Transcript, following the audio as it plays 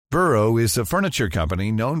Burrow is a furniture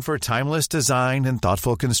company known for timeless design and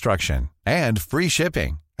thoughtful construction, and free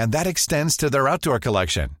shipping, and that extends to their outdoor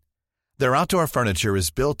collection. Their outdoor furniture is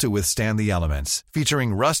built to withstand the elements,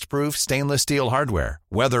 featuring rust-proof stainless steel hardware,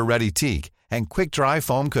 weather-ready teak, and quick-dry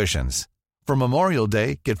foam cushions. For Memorial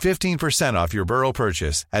Day, get 15% off your Burrow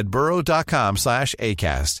purchase at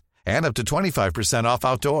burrow.com/acast, and up to 25% off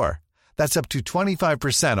outdoor. That's up to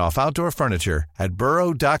 25% off outdoor furniture at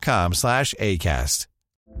burrow.com/acast.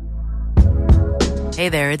 Hey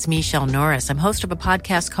there, it's Michelle Norris. I'm host of a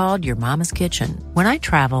podcast called Your Mama's Kitchen. When I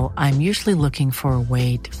travel, I'm usually looking for a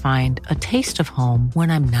way to find a taste of home when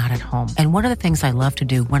I'm not at home. And one of the things I love to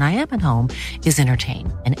do when I am at home is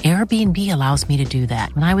entertain. And Airbnb allows me to do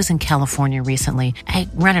that. When I was in California recently, I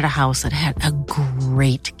rented a house that had a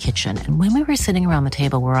great kitchen. And when we were sitting around the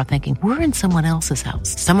table, we were all thinking, we're in someone else's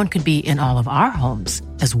house. Someone could be in all of our homes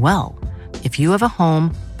as well. If you have a home,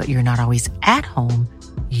 but you're not always at home,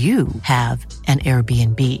 you have an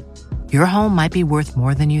Airbnb. Your home might be worth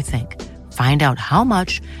more than you think. Find out how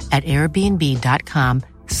much at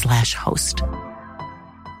airbnb.com/host.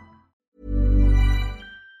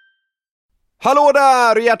 Hallå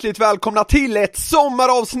där och hjärtligt välkomna till ett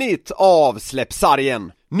sommaravsnitt av Släpp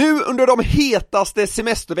sargen. Nu under de hetaste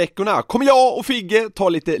semesterveckorna kommer jag och Figge ta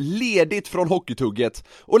lite ledigt från hockeytugget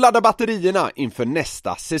och ladda batterierna inför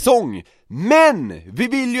nästa säsong. Men vi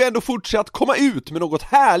vill ju ändå fortsatt komma ut med något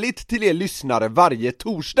härligt till er lyssnare varje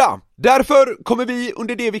torsdag. Därför kommer vi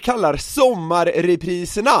under det vi kallar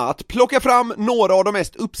sommarrepriserna att plocka fram några av de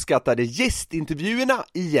mest uppskattade gästintervjuerna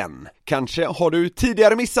igen. Kanske har du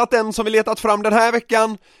tidigare missat den som vi letat fram den här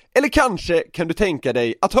veckan, eller kanske kan du tänka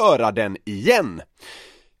dig att höra den igen.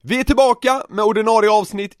 Vi är tillbaka med ordinarie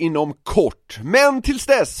avsnitt inom kort, men tills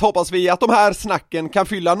dess hoppas vi att de här snacken kan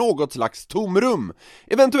fylla något slags tomrum.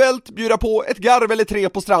 Eventuellt bjuda på ett garv eller 3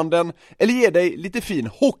 på stranden, eller ge dig lite fin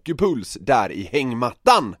hockeypuls där i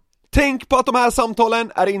hängmattan. Tänk på att de här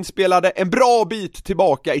samtalen är inspelade en bra bit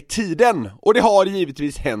tillbaka i tiden, och det har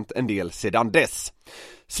givetvis hänt en del sedan dess.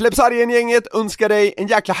 Släpp sargen-gänget önskar dig en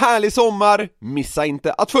jäkla härlig sommar. Missa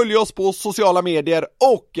inte att följa oss på sociala medier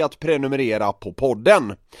och att prenumerera på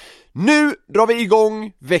podden. Nu drar vi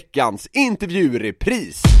igång veckans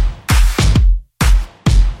intervjurepris.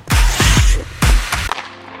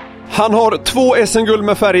 Han har 2 SM-guld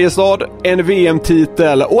med Färjestad, en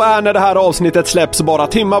VM-titel och är när det här avsnittet släpps bara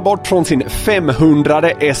timmar bort från sin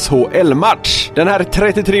 500:e SHL-match. Den här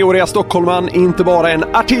 33-åriga stockholman är inte bara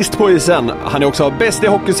en artist på isen, han är också bäst i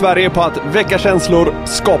hockey-Sverige på att väcka känslor,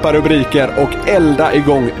 skapa rubriker och elda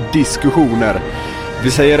igång diskussioner.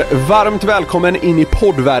 Vi säger varmt välkommen in i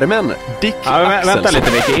poddvärmen, Dick Axelsson. Vänta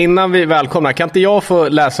lite Dick, innan vi välkomnar, kan inte jag få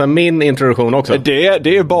läsa min introduktion också?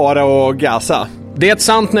 Det är bara att gasa. Det är ett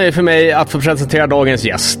sant nöje för mig att få presentera dagens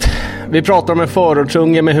gäst. Vi pratar om en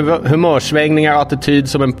förortsunge med humörsvängningar och attityd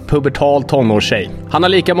som en pubertal tonårstjej. Han har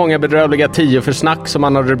lika många bedrövliga 10 för snack som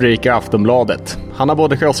han har rubriker i Aftonbladet. Han har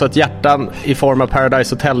både krossat hjärtan i form av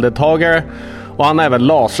Paradise Hotel-deltagare, och han har även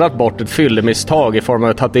lasrat bort ett fyllemisstag i form av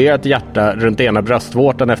ett tatuerat hjärta runt ena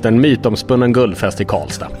bröstvårtan efter en mytomspunnen guldfest i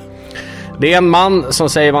Karlstad. Det är en man som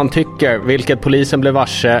säger vad han tycker, vilket polisen blev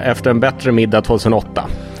varse efter en bättre middag 2008.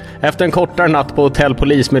 Efter en kortare natt på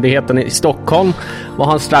hotellpolismyndigheten i Stockholm var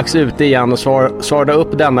han strax ute igen och svarade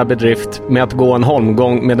upp denna bedrift med att gå en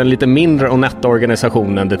holmgång med den lite mindre och nätta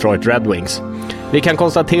organisationen Detroit Red Wings. Vi kan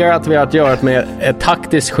konstatera att vi har att göra med ett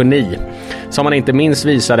taktiskt geni som man inte minst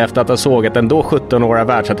visade efter att ha sågat den då 17-åriga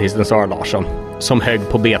världsartisten Sara Larsson, som högg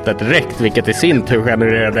på betet direkt, vilket i sin tur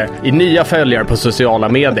genererade i nya följare på sociala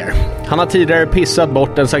medier. Han har tidigare pissat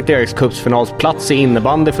bort en Sankt Eriks cupsfinalsplats i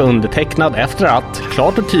innebandy för undertecknad efter att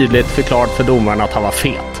klart och tydligt förklarat för domaren att han var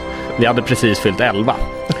fet. Vi hade precis fyllt 11.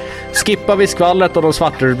 Skippar vi skvallret och de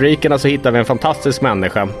svarta rubrikerna så hittar vi en fantastisk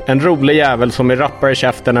människa. En rolig jävel som är rappare i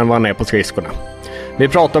käften än vad han är på skridskorna. Vi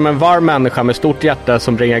pratar om en varm människa med stort hjärta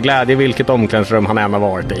som bringar glädje i vilket omklädningsrum han än har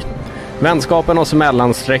varit i. Vänskapen oss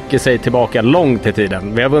emellan sträcker sig tillbaka långt i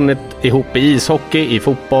tiden. Vi har vunnit ihop i ishockey, i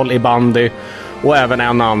fotboll, i bandy och även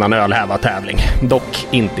en annan ölhävartävling. Dock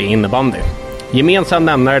inte i innebandy. Gemensam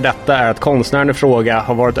nämnare detta är att konstnären i fråga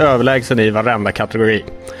har varit överlägsen i varenda kategori.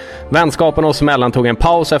 Vänskapen oss emellan tog en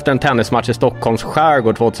paus efter en tennismatch i Stockholms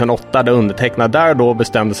skärgård 2008 där undertecknad där då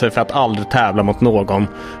bestämde sig för att aldrig tävla mot någon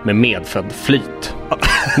med medfödd flyt.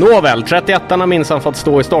 Nåväl, 31an har minsann fått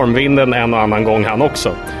stå i stormvinden en och annan gång han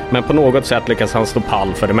också. Men på något sätt lyckas han stå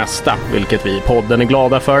pall för det mesta, vilket vi i podden är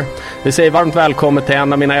glada för. Vi säger varmt välkommen till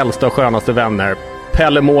en av mina äldsta och skönaste vänner,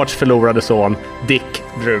 Pelle Mårts förlorade son, Dick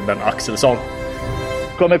Ruben Axelsson.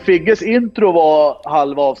 Kommer Figges intro vara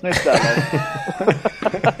halva avsnitt eller?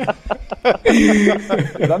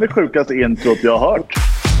 Det är det sjukaste introt jag har hört.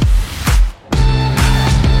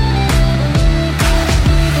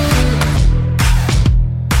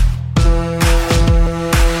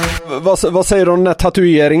 vad säger du om den här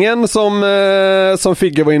tatueringen som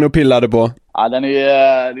Figge var inne och pillade på? Ja, det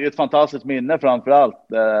är ett fantastiskt minne framförallt.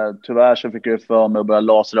 Tyvärr så fick jag för mig att börja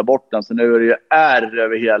lasra bort den. Så nu är det ju ärr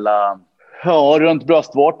över hela... Ja, runt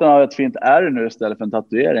bröstvårtan har ett fint ärr nu istället för en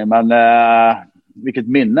tatuering. Men vilket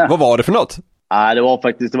minne. Vad var det för något? Ja, det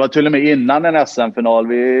var till och med innan en SM-final.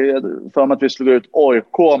 För att vi slog ut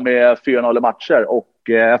OIK med 4-0 matcher. Och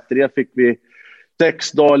efter det fick vi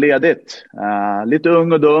 6 dagar ledigt. Lite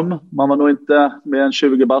ung och dum. Man var nog inte med en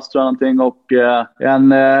 20 bast eller någonting. Och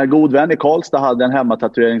en god vän i Karlstad hade en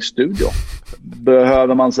hemmatatueringsstudio.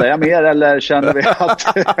 Behöver man säga mer eller känner vi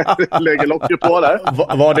att lägger locket på där?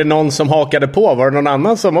 Var det någon som hakade på? Var det någon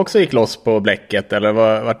annan som också gick loss på bläcket? Eller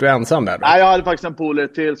var du ensam där då? Nej, jag hade faktiskt en polare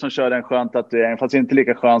till som körde en skön tatuering. Fast inte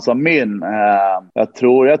lika skön som min. Jag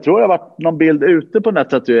tror det har varit någon bild ute på den här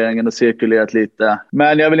tatueringen och cirkulerat lite. Men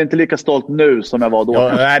jag är väl inte lika stolt nu som jag var då.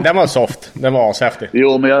 Ja, nej, den var soft. Den var ashäftig.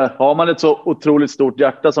 Jo, men har man ett så otroligt stort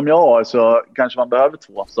hjärta som jag har så kanske man behöver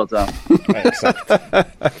 2, så att säga. Ja, exakt.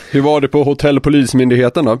 Hur var det på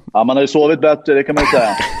hotellpolismyndigheten då? Ja, man har ju sovit bättre, det kan man ju säga.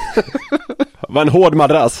 Var en hård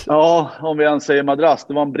madrass? Ja, om vi ens säger madrass.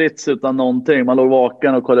 Det var en brits utan någonting. Man låg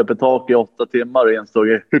vaken och kollade på tak i 8 timmar och insåg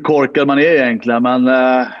hur korkad man är egentligen. Men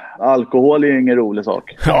alkohol är ingen rolig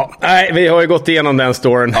sak. Ja, nej, vi har ju gått igenom den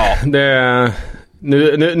storyn. Ja.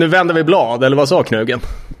 Nu vänder vi blad, eller vad sa Knugen?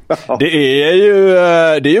 Det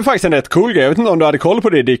är ju faktiskt en rätt cool grej. Jag vet inte om du hade koll på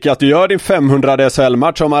det, Dick, att du gör din 500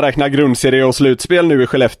 SHL-match om man räknar grundserie och slutspel nu i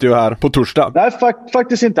Skellefteå här på torsdag. Nej,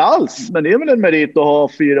 faktiskt inte alls. Men det är väl en merit att ha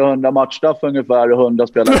 400 matchstraff ungefär och 100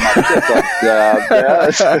 spelare matcher.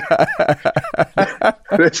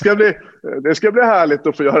 Det ska bli härligt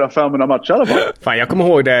att få göra 500 matcher i alla fall. Fan, jag kommer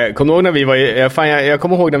ihåg det. Kommer ihåg när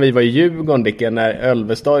vi var i Djurgården, Dick, när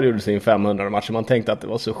Ölvestad gjorde sin 500 matcher. Man tänkte att det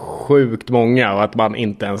var så sjukt många och att man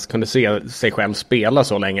inte ens kunde se sig själv spela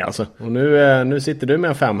så länge alltså. Och nu sitter du med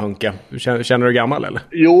en 500. Känner du gammal eller?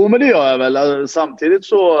 Jo, men det gör jag väl. Samtidigt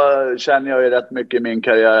så känner jag ju rätt mycket i min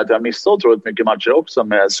karriär att jag missat otroligt mycket matcher också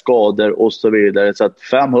med skador och så vidare. Så att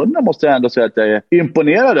 500 måste jag ändå säga att jag är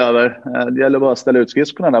imponerad över. Det gäller bara att ställa ut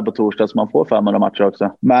skridskorna där på torsdag så man får 500 matcher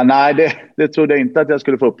också. Men nej, det trodde jag inte att jag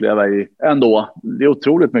skulle få uppleva ändå. Det är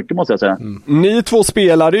otroligt mycket måste jag säga. Ni två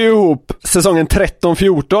spelade ju ihop säsongen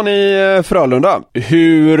 13-14 i Frölunda.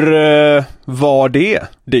 Hur var det,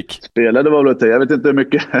 Dick? Spelade var väl inte. Jag vet inte hur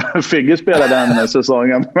mycket Figge spelade den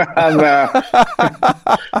säsongen. Men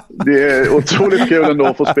det är otroligt kul ändå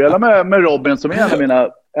att få spela med Robin som är en av mina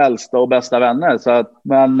äldsta och bästa vänner. Så att,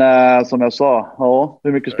 men som jag sa,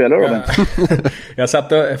 hur mycket spelar du, Robin? Jag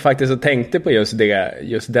satt faktiskt och tänkte på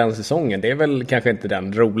just den säsongen. Det är väl kanske inte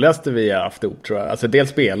den roligaste vi har haft ihop, tror jag. Alltså dels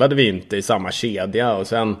spelade vi inte i samma kedja och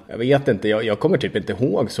sen, jag vet inte, jag kommer typ inte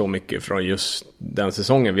ihåg så mycket från just den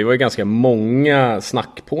säsongen. Vi var ju ganska många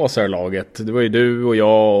snackpåsar i laget. Det var ju du och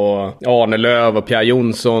jag och Arne Löv och Pierre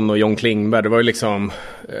Jonsson och John Klingberg. Det var ju liksom,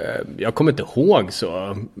 jag kommer inte ihåg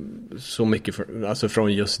så mycket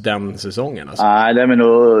från just den säsongen alltså. Nej, det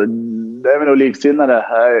är nog liksinnade.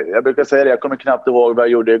 Jag brukar säga det, jag kommer knappt ihåg vad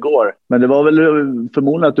jag gjorde igår. Men det var väl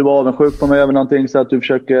förmodligen att du var avundsjuk på mig över någonting så att du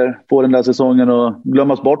försöker få den där säsongen och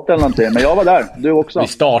glömmas bort eller någonting. Men jag var där, du också.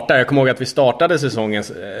 Jag kommer ihåg att vi startade säsongen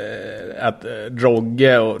att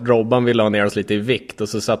Rogge och Robban ville ha ner oss lite i vikt och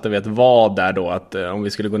så satte vi ett vad där då att om vi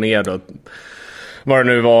skulle gå ner då vad det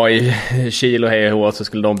nu var i kilo hej och så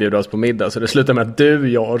skulle de bjuda oss på middag. Så det slutade med att du,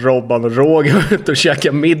 jag, Robban och Roger var ute och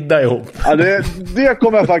käkade middag ihop. Ja, det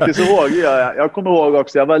kommer jag faktiskt ihåg. Jag kommer ihåg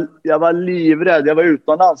också, jag var livrädd. Jag var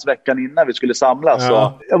utomlands veckan innan vi skulle samlas.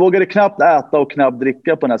 Ja. Jag vågade knappt äta och knappt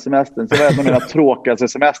dricka på den här semestern. Så det var en av mina tråkigaste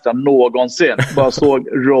semestrar någonsin. Bara såg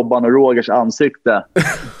Robban och Rogers ansikte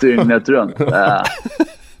dygnet runt.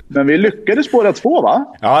 Men vi lyckades båda 2, va?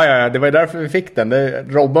 Ja, det var därför vi fick den.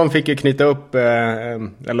 Robban fick ju knyta upp,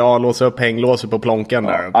 låsa upp hänglåset på plånkan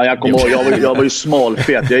där. Ja, jag kommer ihåg, jag var ju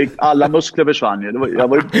smalfet. Alla muskler försvann ju. Jag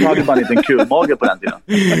hade bara en liten kulmage på den tiden.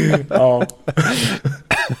 Ja.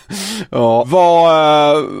 Ja,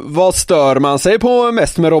 vad stör man sig på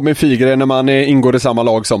mest med Robin Figre när man ingår i samma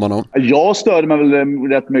lag som honom? Jag störde mig väl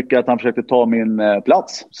rätt mycket att han försökte ta min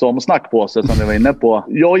plats som snackpåse som vi var inne på.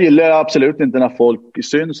 Jag gillar absolut inte när folk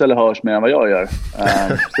syns eller hörs mer än vad jag gör.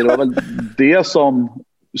 Så det var väl det som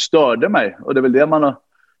störde mig. Och det är väl det man har...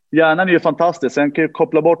 Hjärnan är ju fantastisk. Sen kan ju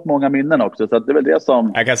koppla bort många minnen också. Så att det är väl det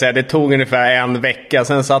som... Jag kan säga att det tog ungefär en vecka.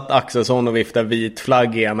 Sen satt Axelsson och viftade vit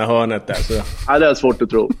flagg i ena hörnet där. Så... Ja, det är svårt att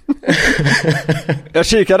tro. Jag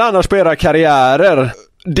kikade annars på era karriärer.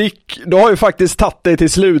 Dick, du har ju faktiskt tagit dig till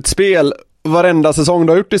slutspel varenda säsong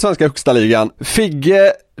du har gjort i svenska högsta ligan.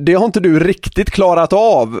 Figge, det har inte du riktigt klarat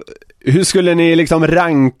av. Hur skulle ni liksom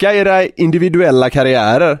ranka era individuella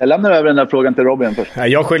karriärer? Jag lämnar över den där frågan till Robin först.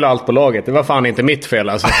 Jag skyller allt på laget. Det var fan inte mitt fel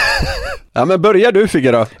alltså. Ja, men börjar du,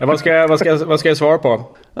 Figge, då? Ja, vad ska jag svara på?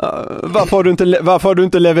 Varför har du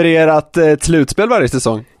inte levererat ett slutspel varje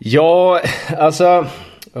säsong? Ja, alltså...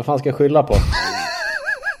 Vad fan ska jag skylla på?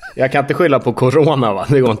 Jag kan inte skylla på corona, va?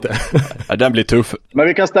 Det går inte. Ja, den blir tuff. Men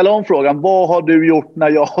vi kan ställa om frågan. Vad har du gjort när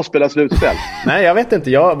jag har spelat slutspel? Nej, jag vet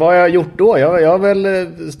inte. Vad har jag gjort då? Jag har väl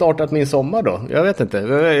startat min sommar då. Jag vet inte.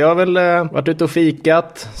 Jag har väl varit ute och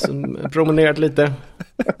fikat. Promenerat lite.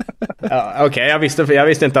 Ja, okej, jag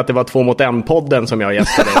visste inte att det var 2 mot 1-podden som jag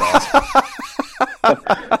gästade idag.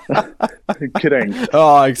 Kränkt.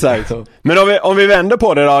 Ja, exakt. Men om vi vänder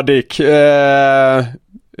på det då, Dick.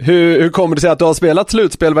 Hur kommer det sig att du har spelat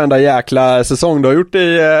slutspel varenda jäkla säsong du har gjort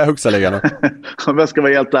i högsta ligan? Om jag ska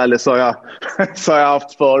vara helt ärlig så har jag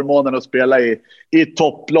haft förmånen att spela i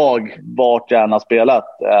topplag vart jag än har spelat.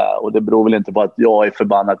 Och det beror väl inte på att jag är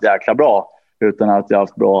förbannat jäkla bra, utan att jag har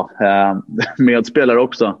haft bra medspelare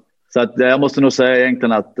också. Så att jag måste nog säga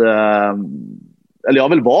egentligen att eller jag har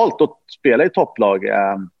väl valt att spela i topplag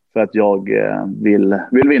för att jag vill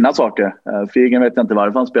vinna saker. Figgen vet jag inte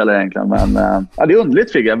varför han spelar egentligen, men det är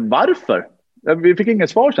underligt, Figgen. Varför? Vi fick inget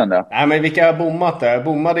svar, kände jag. Nej, men vilka har bommat där?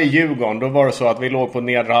 Bommade i Djurgården, då var det så att vi låg på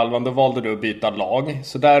nedre halvan, då valde du att byta lag.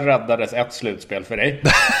 Så där räddades ett slutspel för dig.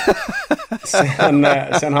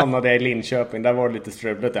 Sen hamnade jag i Linköping, där var det lite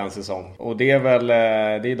struligt en säsong. Och det är väl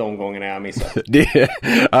det är de gångerna jag missat. Det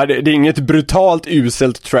är inget brutalt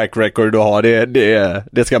uselt track record du har,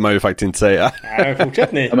 det ska man ju faktiskt inte säga. Nej,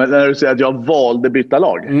 fortsätt ni. Ja, men när du säger att jag valde byta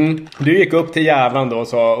lag. Du gick upp till jävlan då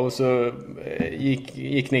och så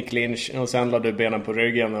gick Nick Lynch och sen lade du benen på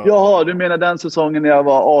ryggen. Jaha, du menar den säsongen när jag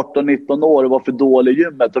var 18-19 år och var för dålig i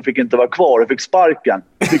gymmet och fick inte vara kvar och fick sparken.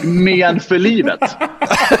 Fick men för livet.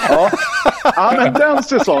 Ja, men den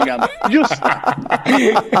säsongen. Just det.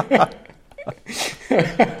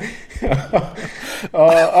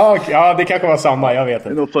 Ja, det kanske var samma, jag vet inte.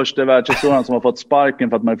 Det är nog första världshistorien som har fått sparken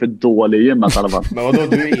för att man är för dålig i gymmet i alla fall. Men vadå,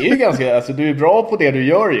 du är ju ganska, alltså du är bra på det du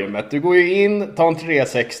gör i gymmet. Du går ju in, tar en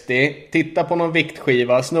 360, tittar på någon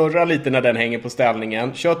viktskiva, snurrar lite när den hänger på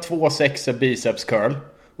ställningen, kör 2 sexer biceps curl.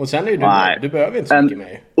 Och sen är du behöver inte så mycket mer.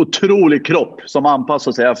 En otrolig kropp som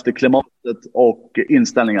anpassar sig efter klimatet och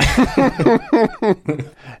inställningen.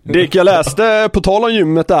 Dick, jag läste på tal om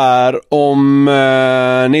gymmet där om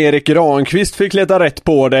när Erik Ranqvist fick leta rätt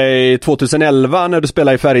på dig 2011 när du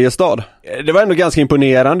spelade i Färjestad. Det var ändå ganska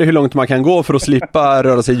imponerande hur långt man kan gå för att slippa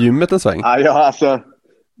röra sig i gymmet en sväng. Ja, alltså...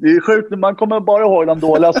 Det är sjukt, man kommer bara ihåg de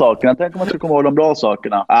dåliga sakerna. Tänk om man skulle komma ihåg de bra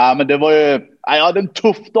sakerna. Men det var ju... Jag hade en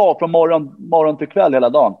tuff dag från morgon till kväll hela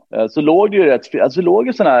dagen. Så låg det ju så låg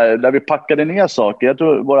det sådana här där vi packade ner saker. Jag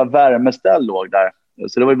tror våra värmeställ låg där.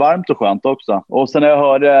 Så det var ju varmt och skönt också. Och sen när jag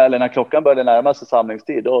hörde, eller när klockan började närma sig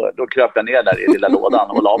samlingstid, då kröp jag ner där i lilla lådan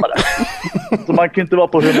och la mig där. Så man kan inte vara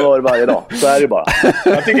på humör varje dag. Så är det bara.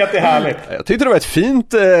 Jag tycker att det är härligt. Jag tyckte det var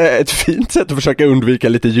ett fint sätt att försöka undvika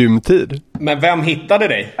lite gymtid. Men vem hittade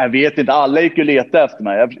dig? Jag vet inte, alla gick ju leta efter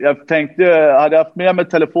mig. Jag tänkte, hade jag haft med mig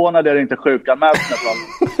telefonen hade jag inte sjukanmält mig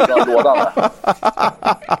från lådan.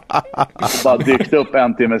 Bara dykt upp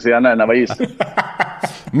en timme senare när det var is.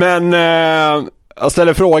 Men... jag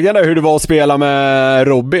ställer frågan där hur det var att spela med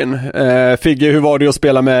Robin. Figge, hur var det att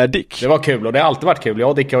spela med Dick? Det var kul och det har alltid varit kul. Jag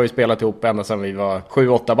och Dick har ju spelat ihop ända sedan vi var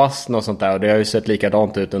 7-8 bast och sånt där. Och det har ju sett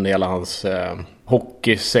likadant ut under hela hans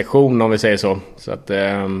hockeysession, om vi säger så. Så att...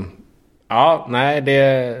 ja, nej,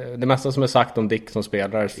 det mesta som är sagt om Dick som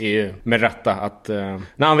spelare är ju med rätta att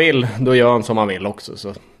när han vill, då gör han som han vill också.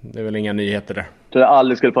 Så det är väl inga nyheter där. Jag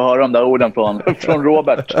aldrig skulle få höra de där orden från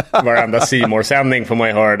Robert. Varenda C-more-sändning får man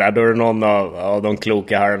ju höra där. Då är det någon av de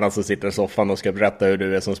kloka herrarna som sitter i soffan och ska berätta hur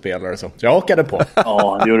du är som spelare. Så jag hakade på.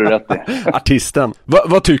 Ja, det gjorde du rätt i. Artisten.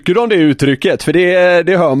 Vad tycker du om det uttrycket? För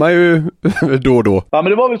det hör man ju då och då. Ja, men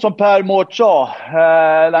det var väl som Per Mård sa.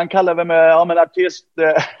 Han kallade mig artist...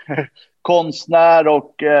 konstnär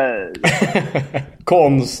och...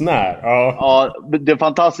 Konstnär, ja. Ja, det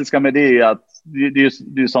fantastiska med det är att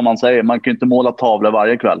det är som man säger, man kan ju inte måla tavlor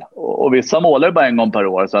varje kväll. Och vissa målar bara en gång per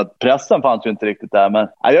år, så att pressen fanns ju inte riktigt där. Men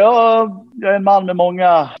jag är en man med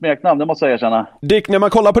många smeknamn, det måste jag erkänna. Dick, när man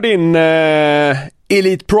kollar på din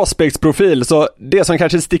Elite Prospects-profil, så det som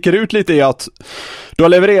kanske sticker ut lite är att du har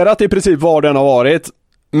levererat i princip var den har varit,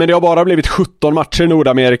 men det har bara blivit 17 matcher i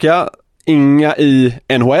Nordamerika. Inga i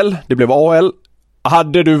NHL, det blev AHL.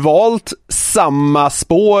 Hade du valt samma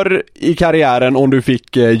spår i karriären om du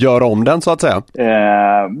fick göra om den, så att säga?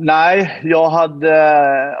 Nej,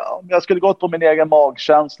 om jag skulle gått på min egen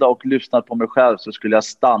magkänsla och lyssnat på mig själv så skulle jag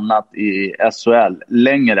stannat i SHL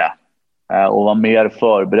längre och var mer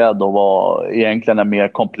förberedd och var egentligen en mer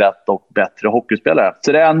komplett och bättre hockeyspelare.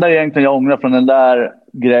 Så det enda egentligen jag ångrar från den där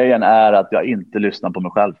grejen är att jag inte lyssnar på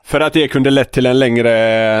mig själv. För att det kunde lett till en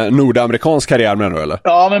längre nordamerikansk karriär med nu, eller?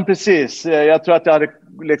 Ja, men precis. Jag tror att jag hade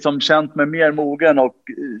liksom känt mig mer mogen och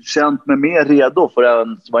känt mig mer redo för att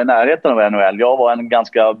vara i närheten av NHL. Jag var en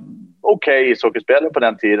ganska okej ishockeyspelare på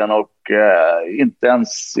den tiden och inte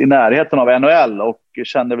ens i närheten av NHL, och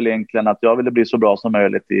kände väl egentligen att jag ville bli så bra som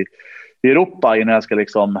möjligt i Europa innan jag ska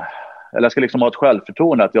ha ett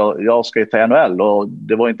självförtroende att jag ska ta NHL, och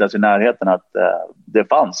det var inte ens i närheten att det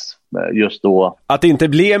fanns just då. Att det inte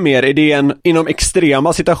blev mer, är det inom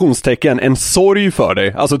extrema citationstecken en sorg för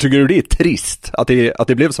dig? Alltså tycker du det är trist att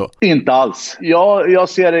det blev så? Inte alls. Jag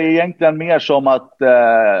ser det egentligen mer som att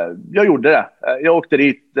jag gjorde det. Jag åkte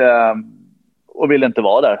dit och ville inte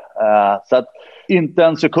vara där. Så att inte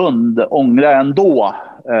en sekund ångrar ändå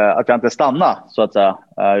att jag inte stannade, så att säga.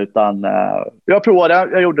 Utan jag provade,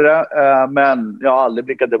 jag gjorde det, men jag har aldrig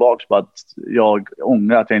blickat tillbaka på att jag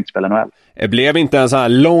ångrar att jag inte spelar NHL. Det blev inte en sån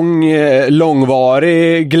här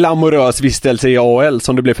långvarig, glamorös vistelse i AHL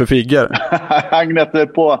som det blev för Figger. Agnete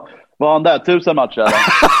på, var han där, 1000 matcher eller?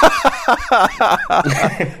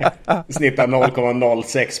 Snittar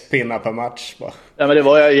 0,06 pinnar per match. Ja, men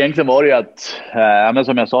egentligen var det ju att, men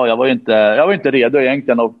som jag sa, jag var inte redo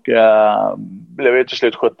egentligen, och blev ju till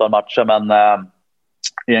slut 17 matcher, men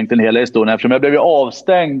egentligen hela historien, eftersom jag blev ju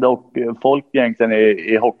avstängd och folk egentligen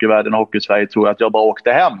i hockeyvärlden och hockeysverige tror att jag bara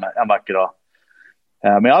åkte hem en vacker dag.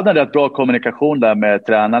 Men jag hade en rätt bra kommunikation där med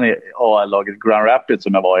tränaren i AL-laget Grand Rapids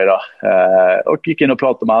som jag var i då. Och gick in och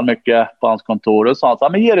pratade med honom mycket på hans kontor och sa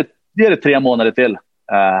att men ge det 3 månader till.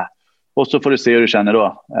 Och så får du se hur du känner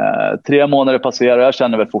då. 3 månader passerar och jag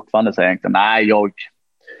känner väl fortfarande så egentligen,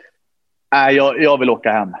 jag vill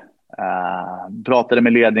åka hem. Pratade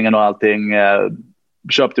med ledningen och allting.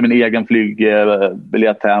 Köpte min egen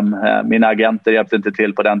flygbiljett hem. Mina agenter hjälpte inte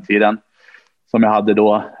till på den tiden som jag hade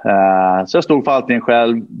då. Så jag stod för allting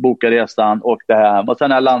själv, bokade resan, åkte hem. Och sen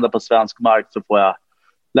när jag landade på svensk mark så får jag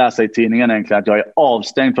läsa i tidningen egentligen att jag är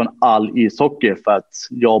avstängd från all ishockey för att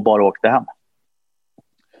jag bara åkte hem.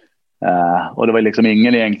 Och det var liksom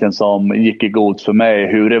ingen egentligen som gick i god för mig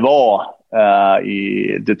hur det var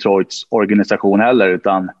i Detroits organisation heller,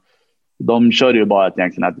 utan de körde ju bara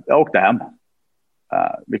egentligen att jag åkte hem.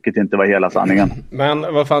 Vilket inte var hela sanningen. Men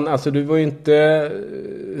vad fan, alltså du var ju inte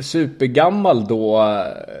supergammal då,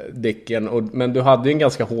 Dicken, men du hade ju en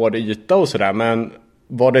ganska hård yta och sådär, men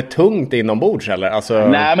var det tungt inombords eller? Alltså...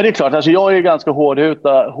 Nej, men det är klart, alltså jag är ju ganska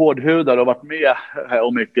hårdhudad och varit med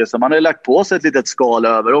och mycket, så man har ju lagt på sig ett litet skal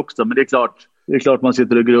över också, men det är klart man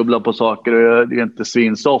sitter och grubblar på saker och det är inte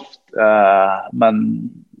svinsoft.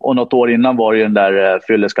 Och något år innan var det ju den där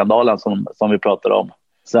fylleskandalen som vi pratade om.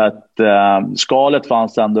 Så att skalet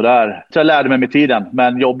fanns ändå där. Jag lärde mig med tiden,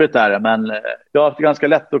 men jobbigt är det. Men jag har haft ganska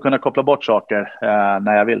lätt att kunna koppla bort saker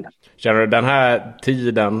när jag vill. Känner du den här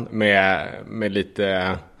tiden med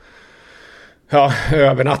lite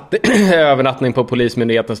övernattning på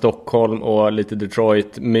Polismyndigheten Stockholm och lite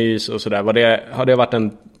Detroit mys och sådär,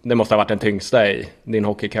 det måste ha varit den tyngsta i din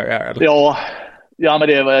hockeykarriär, eller? Ja, men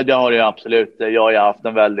det har jag absolut. Jag har haft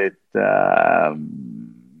en väldigt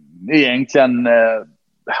egentligen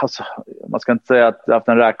alltså, man ska inte säga att jag har haft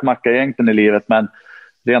en räkmacka egentligen i livet, men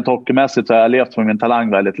rent hockeymässigt så har jag levt för min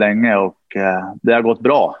talang väldigt länge och det har gått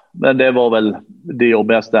bra. Men det var väl det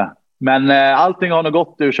jobbigaste. Men allting har nog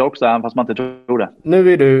gått ur sig också, även fast man inte tror det.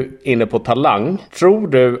 Nu är du inne på talang. Tror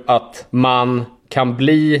du att man kan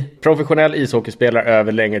bli professionell ishockeyspelare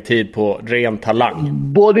över längre tid på ren talang?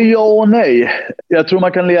 Både ja och nej. Jag tror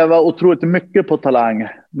man kan leva otroligt mycket på talang.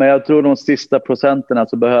 Men jag tror de sista procenterna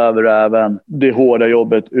så behöver du även det hårda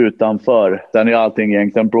jobbet utanför. Sen är allting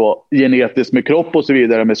egentligen bra genetiskt med kropp och så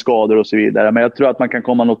vidare, med skador och så vidare. Men jag tror att man kan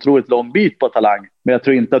komma en otroligt lång bit på talang. Men jag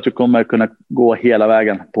tror inte att du kommer kunna gå hela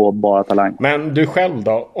vägen på bara talang. Men du själv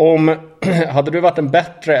då? Hade du varit en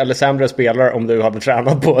bättre eller sämre spelare om du hade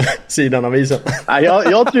tränat på sidan av isen?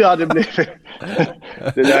 Jag tror jag hade blivit...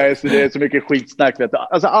 det är så mycket skitsnack. Vet du.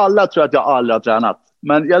 Alltså alla tror att jag aldrig har tränat.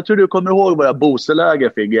 Men jag tror du kommer ihåg våra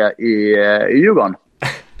boseläger, Figge, i Djurgården.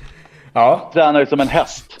 Ja. Tränade som en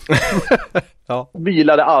häst. Ja.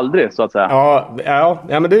 Vilade aldrig, så att säga. Ja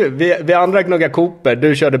men du, vi andra gnuggar Cooper.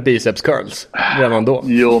 Du körde biceps curls redan då.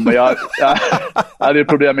 Jo, men jag hade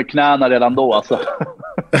problem med knäna redan då, alltså.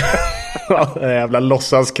 Jävla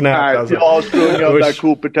låtsasknä. Alltså. Jag har sprungit de där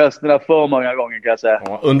Cooper-testerna för många gånger, kan jag säga.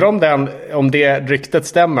 Ja, undrar om det ryktet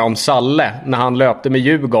stämmer om Salle när han löpte med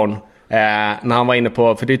Djurgården. När han var inne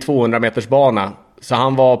på, för det är 200 meters bana. Så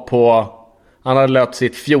han hade löpt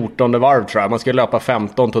sitt 14:e varv, tror jag. Man skulle löpa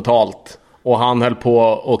 15 totalt. och han höll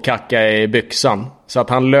på att kacka i byxan. Så att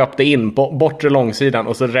han löpte in på bortre långsidan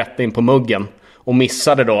och så rätt in på muggen. Och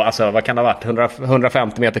missade då, alltså vad kan det ha varit,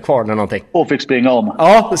 150 meter kvar eller någonting. Och fick springa om.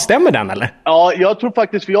 Ja, stämmer den eller? Ja, jag tror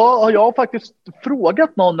faktiskt, för jag har faktiskt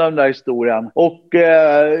frågat någon om den där historien. Och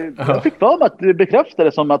jag fick för mig att det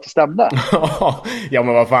bekräftades som att det stämde. Ja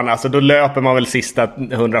men vad fan, alltså då löper man väl sista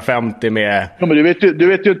 150 med... Ja, men du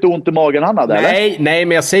vet ju inte ont i magen han hade, eller? Nej,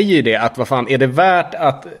 men jag säger ju det, att vad fan, är det värt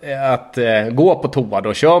att gå på toa,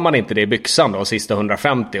 då kör man inte det i byxan då, sista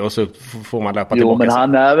 150 och så får man löpa tillbaka. Jo, men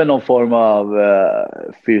han är väl någon form av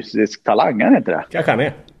fysisk talang, är inte det? Kanske han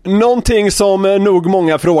är. Någonting som nog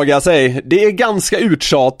många frågar sig, det är ganska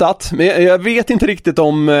uttjatat, men jag vet inte riktigt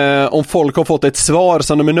om folk har fått ett svar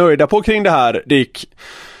som de är nöjda på kring det här, Dick.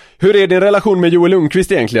 Hur är din relation med Joel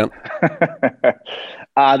Lundqvist egentligen?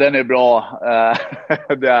 Den är bra.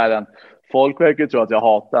 Det är den. Folk verkar tro att jag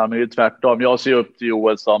hatar, men det är tvärtom. Jag ser upp till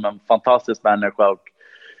Joel som en fantastisk människa och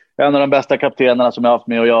en av de bästa kaptenerna som jag har haft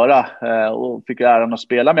med att göra. Och fick äran att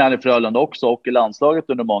spela med han i Frölunda också och i landslaget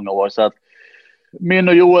under många år. Så att min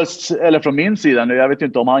och Joels, eller från min sida nu, jag vet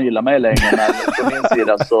inte om han gillar mig längre, men från min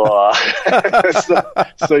sida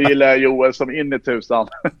så gillar jag Joel som in i tusan.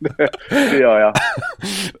 Det gör jag.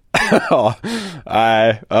 Ja,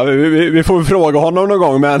 nej, vi får fråga honom någon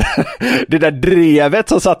gång, men det där drevet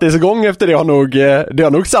som sattes igång efter det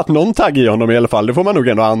har nog satt någon tagg i honom i alla fall, det får man nog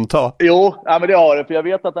ändå anta. Jo, ja, men det har det, för jag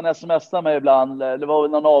vet att han smsar mig ibland, det var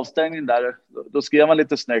någon avstängning där, då skrev han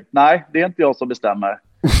lite snyggt, nej, det är inte jag som bestämmer.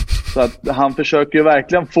 Så att han försöker ju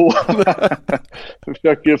verkligen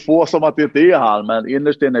få som att det inte är han, men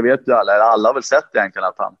innerst inne vet ju alla har väl sett egentligen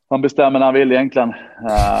att han bestämmer när han vill egentligen.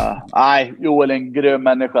 Nej, Joel är en grym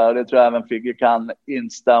människa och det tror jag även Figge kan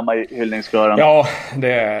instämma i hyllningskören. Ja,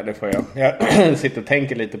 det får jag. Jag sitter och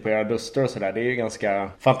tänker lite på era duster och sådär. Det är ju ganska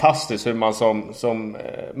fantastiskt hur man som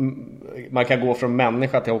man kan gå från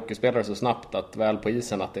människa till hockeyspelare så snabbt att väl på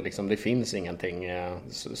isen att det finns ingenting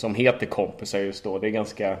som heter kompisar just då. Det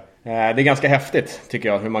är ganska häftigt tycker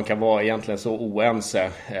jag, hur man kan vara egentligen så oense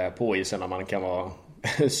på isen när man kan vara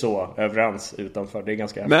så överens utanför. Det är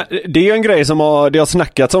ganska häftigt. Men det är en grej som det har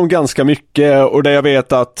snackats om ganska mycket, och där jag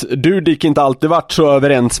vet att du, Dick, inte alltid varit så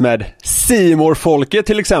överens med C-more-folket,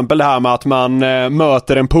 till exempel det här med att man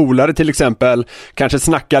möter en polare till exempel, kanske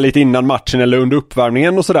snackar lite innan matchen eller under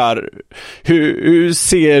uppvärmningen och sådär. Hur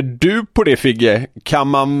ser du på det, Figge? Kan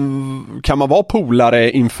man vara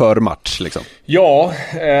polare inför match liksom? Ja,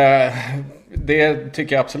 det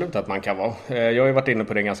tycker jag absolut att man kan vara. Jag har ju varit inne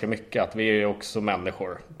på det ganska mycket, att vi är ju också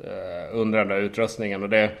människor under den där utrustningen. Och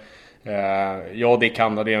det, jag och Dick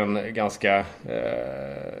hamnade i en ganska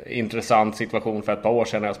intressant situation för ett par år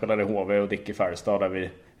sedan när jag spelade i HV och Dick i Färjestad, där vi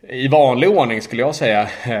i vanlig ordning skulle jag säga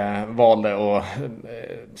valde att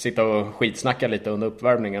sitta och skitsnacka lite under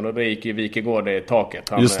uppvärmningen. Och då gick ju Wikegård i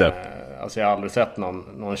taket. Just det. Alltså jag har aldrig sett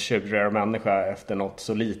någon tjurigare människa efter något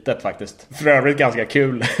så litet faktiskt. För övrigt ganska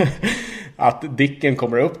kul att Dicken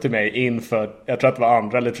kommer upp till mig inför, jag tror att det var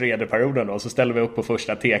andra eller tredje perioden då. Så ställer vi upp på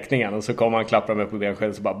första tekningen och så kommer han klappa mig på benskedet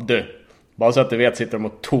och så bara, du, bara så att du vet, sitter de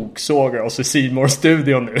och toksågar och så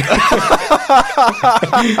C-more-studion nu.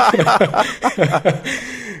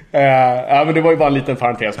 Ja, men det var ju bara en liten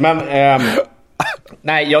parentes. Men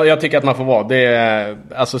nej, jag tycker att man får vara det,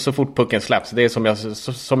 alltså så fort pucken släpps. Det är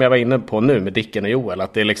som jag var inne på nu med Dicken och Joel,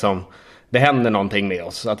 att det är liksom, det händer någonting med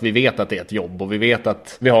oss, att vi vet att det är ett jobb och vi vet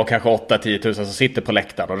att vi har kanske 8-10 000 som sitter på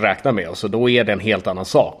läktaren och räknar med oss, och då är det en helt annan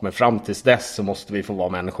sak. Men fram tills dess så måste vi få vara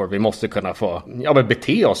människor. Vi måste kunna få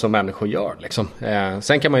bete oss som människor gör liksom.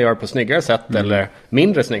 Sen kan man göra på snyggare sätt eller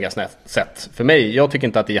mindre snygga sätt. För mig, jag tycker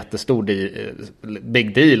inte att det är jättestor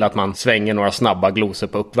big deal att man svänger några snabba glosor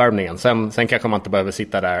på uppvärmningen. Sen kanske man inte behöver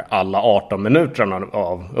sitta där alla 18 minuter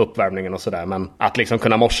av uppvärmningen och sådär, men att liksom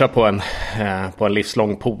kunna morsa på en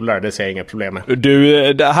livslång polare, det ser jag inga problem med.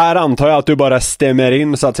 Du, det här antar jag att du bara stämmer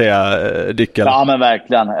in så att säga, Dick, eller? Ja, men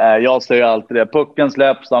verkligen. Jag säger alltid det. Pucken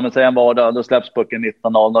släpps, men säg en vardag, då släpps pucken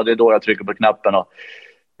 19:00 och det är då jag trycker på knappen. Och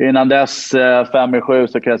innan dess 5-7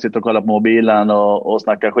 så kan jag sitta och kolla på mobilen och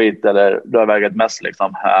snacka skit eller dra iväg ett mess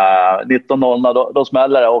liksom. 19:00 då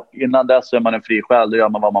smäller det, och innan dess så är man en fri själ, då gör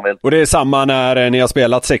man vad man vill. Och det är samma när ni har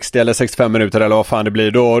spelat 60 eller 65 minuter eller vad fan det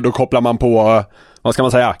blir, då kopplar man på, vad ska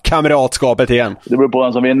man säga, kamratskapet igen. Det beror på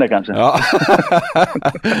vem som vinner kanske. Ja.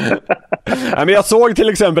 Ja, men jag såg till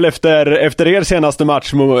exempel efter er senaste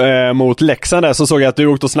match mot Leksand där, så såg jag att du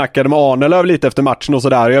åkte och snackade med Arnelöv lite efter matchen och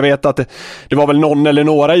sådär. Jag vet att det var väl någon eller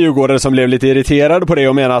några djurgårdare som blev lite irriterade på det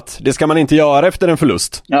och menade att det ska man inte göra efter en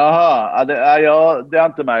förlust. Jaha, det har jag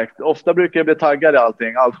inte märkt. Ofta brukar jag bli taggad i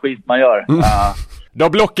allt skit man gör. Du har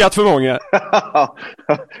blockat för många.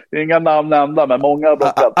 Inga namn nämnda, men många har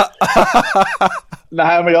blockat.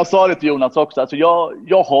 Nej, men jag sa det till Jonas också. Alltså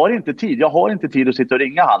jag har inte tid. Jag har inte tid att sitta och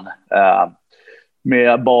ringa han.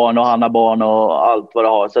 Med barn och han har barn och allt vad det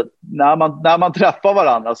har. Så när man träffar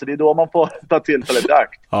varandra, så det är då man får ta tillfället i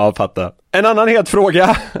akt. Ja, fattar. En annan het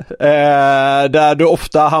fråga, där du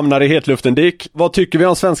ofta hamnar i hetluften, Dick. Vad tycker vi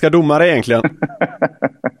om svenska domare egentligen?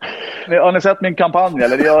 Har ni sett min kampanj?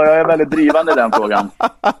 Eller? Jag är väldigt drivande i den frågan.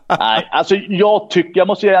 Nej, alltså jag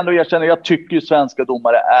måste ju ändå erkänna, jag tycker svenska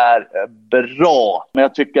domare är bra. Men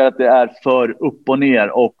jag tycker att det är för upp och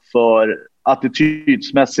ner och för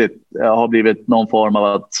attitydsmässigt har blivit någon form av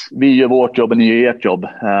att vi gör vårt jobb och ni gör ert jobb.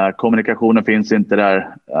 Kommunikationen finns inte där.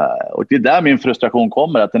 Och det är där min frustration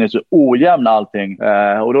kommer, att den är så ojämn allting.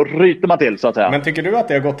 Och då ryter man till, så att säga. Men tycker du att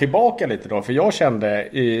det har gått tillbaka lite då? För jag kände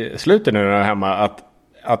i slutet nu när jag var hemma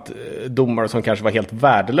att domare som kanske var helt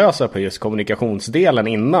värdelösa på just kommunikationsdelen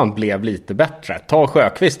innan blev lite bättre. Ta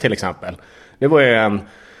Sjöqvist till exempel. Det var ju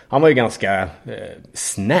han var ju ganska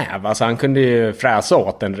snäv. Alltså han kunde ju fräsa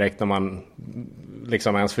åt den direkt när man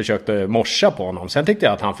liksom ens försökte morsa på honom. Sen tyckte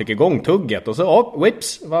jag att han fick igång tugget och så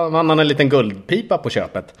whips, vann han en liten guldpipa på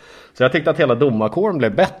köpet. Så jag tyckte att hela domarkåren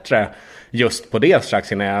blev bättre just på det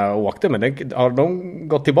strax innan jag åkte. Men har de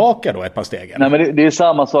gått tillbaka då ett par steg? Nej, men det är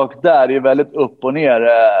samma sak där. Det är väldigt upp och ner.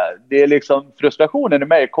 Det är liksom, frustrationen i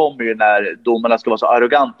mig kommer ju när domarna ska vara så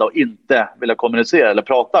arroganta och inte vilja kommunicera eller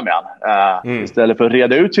prata med han. Istället för att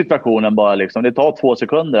reda ut situationen bara liksom. Det tar 2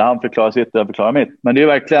 sekunder. Han förklarar sitt och jag förklarar mitt. Men det är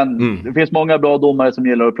verkligen, det finns många bra domare som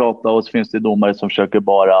gillar att prata, och så finns det domare som försöker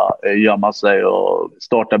bara gömma sig och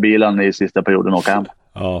starta bilen i sista perioden och åka hem.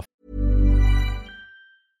 Ja.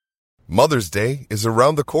 Mother's Day is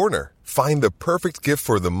around the corner. Find the perfect gift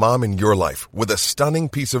for the mom in your life with a stunning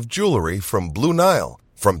piece of jewelry from Blue Nile.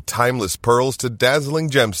 From timeless pearls to dazzling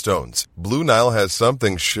gemstones, Blue Nile has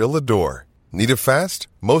something she'll adore. Need it fast?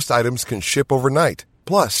 Most items can ship overnight.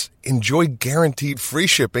 Plus, enjoy guaranteed free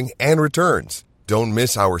shipping and returns. Don't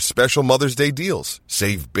miss our special Mother's Day deals.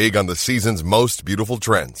 Save big on the season's most beautiful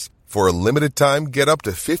trends. For a limited time, get up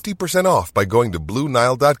to 50% off by going to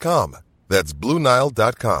BlueNile.com. That's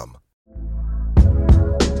BlueNile.com.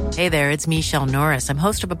 Hey there, it's Michelle Norris. I'm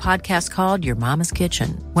host of a podcast called Your Mama's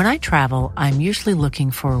Kitchen. When I travel, I'm usually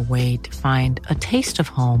looking for a way to find a taste of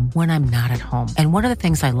home when I'm not at home. And one of the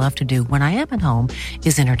things I love to do when I am at home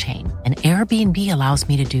is entertain. And Airbnb allows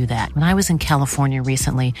me to do that. When I was in California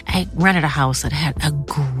recently, I rented a house that had a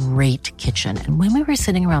great kitchen. And when we were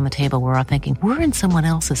sitting around the table, we were all thinking, we're in someone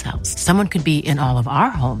else's house. Someone could be in all of our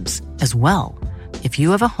homes as well. If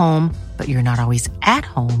you have a home, but you're not always at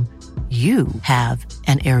home, you have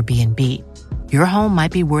an Airbnb. Your home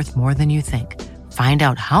might be worth more than you think. Find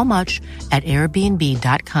out how much at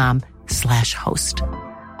airbnb.com/host.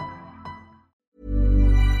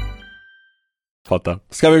 Fattar.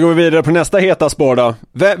 Ska vi gå vidare på nästa heta spår då?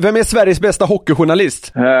 Vem är Sveriges bästa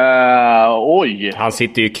hockeyjournalist? Oj. Han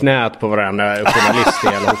sitter ju knät på varandra journalist i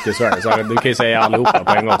hela Hockey-Sverige. Så du kan ju säga allihopa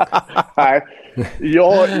på en gång. Nej.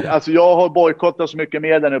 Jag har bojkottat så mycket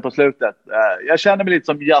media nu på slutet. Jag känner mig lite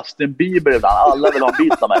som Justin Bieber ibland. Alla vill ha en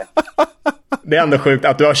bit av mig. Det är ändå sjukt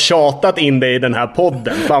att du har tjatat in dig i den här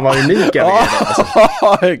podden. Fan vad unika vi är. Alltså.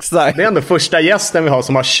 Exakt. Det är ändå första gästen vi har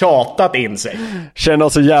som har tjatat in sig. Känner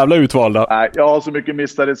oss så jävla utvalda. Nej, jag har så mycket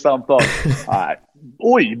missade samtal. Nej.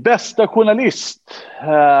 Oj, bästa journalist.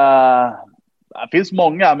 Det finns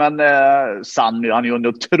många, men Sanny, han är ju en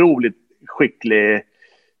otroligt skicklig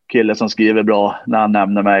kille som skriver bra när han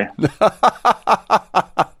nämner mig.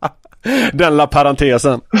 Den la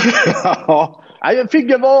parentesen. Ja.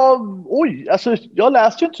 Figge var... Oj, alltså jag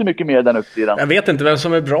läste ju inte så mycket mer den upptiden. Jag vet inte vem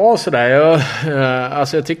som är bra sådär.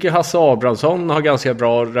 Jag tycker Hasse Abrahamsson har ganska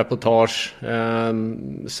bra reportage.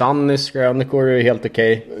 Sannys krönikor är helt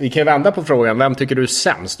okej. Vi kan vända på frågan. Vem tycker du är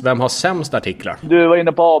sämst? Vem har sämst artiklar? Du var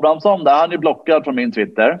inne på Abrahamsson där. Han är blockad från min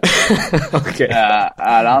Twitter. Okay.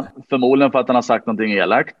 Är han? Förmodligen för att han har sagt någonting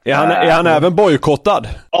elakt. Är han även bojkottad?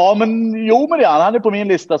 Ja, men det är han. Han är på min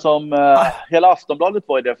lista som hela Aftonbladet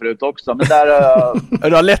var i det förut också. Men där...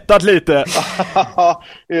 Du har lättat lite.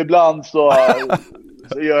 Ibland så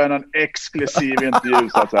gör jag en exklusiv intervju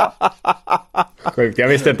så att säga. Sjukt, jag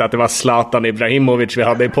visste inte att det var Zlatan Ibrahimovic vi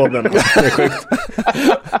hade i podden. Det är sjukt.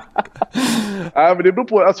 Nej, men det beror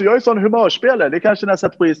på, alltså jag är sån humörspelare. Det kanske när jag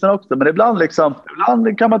sett på isen också. Men ibland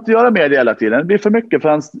kan man inte göra med det hela tiden. Det blir för mycket för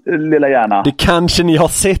hans lilla hjärna. Det kanske ni har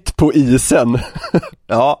sett på isen.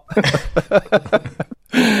 Ja.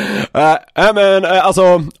 Men alltså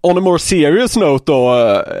on a more serious note då,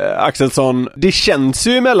 Axelsson, det känns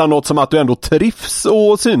ju emellanåt som att du ändå trivs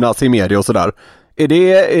och synas i media och sådär.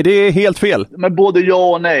 Är det helt fel? Men både ja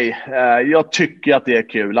och nej. Jag tycker att det är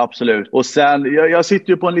kul, absolut. Och sen, jag sitter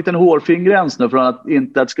ju på en liten hårfin gräns nu från att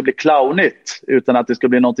inte att det ska bli clownigt, utan att det ska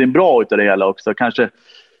bli någonting bra utav det hela också. Kanske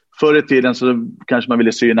förr i tiden så kanske man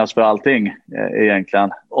ville synas för allting egentligen.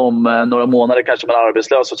 Om några månader kanske man är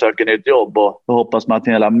arbetslös och söker nytt jobb, och då hoppas man att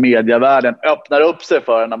hela medievärlden öppnar upp sig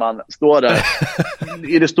för när man står där.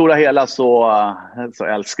 I det stora hela så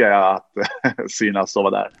älskar jag att synas och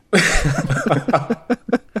vara där.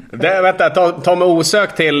 Vänta, ta mig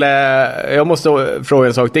osökt till... jag måste fråga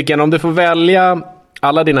en sak. Dicken, om du får välja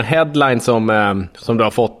alla dina headlines som du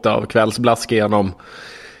har fått av Kvällsblask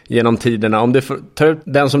genom tiderna. Om du tar ut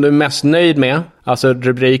den som du är mest nöjd med, alltså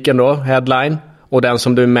rubriken då, headline, och den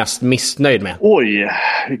som du är mest missnöjd med. Oj,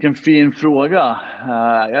 vilken fin fråga.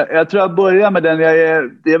 Jag tror jag börjar med den.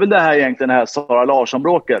 Det är väl det här egentligen, det här Sara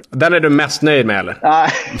Larsson-bråket. Den är du mest nöjd med, eller? Nej,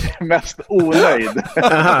 mest onöjd.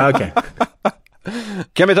 Aha, okej.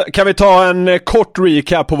 Kan vi ta en kort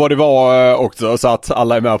recap på vad det var också, så att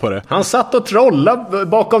alla är med på det? Han satt och trollade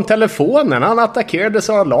bakom telefonen. Han attackerade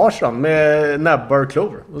Sara Larsson med näbbar och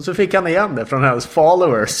klor. Och så fick han igen det från hennes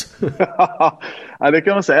followers. Ja, det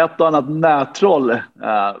kan man säga. Ett och annat nättroll.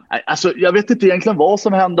 Alltså, jag vet inte egentligen vad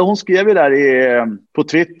som hände. Hon skrev ju där på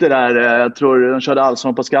Twitter där. Jag tror de körde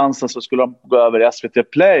Allsång på Skansen, så skulle de gå över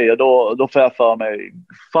SVT Play. Och då får jag för mig,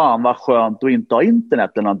 fan vad skönt att inte ha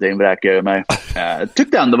internet eller någonting, vräker jag mig.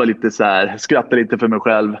 Tyckte ändå var lite så här, skrattade lite för mig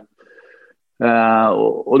själv.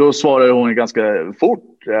 Och då svarade hon ganska fort,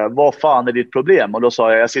 vad fan är ditt problem? Och då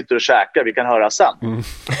sa jag sitter och käkar, vi kan höra sen.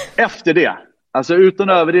 Efter det, alltså utan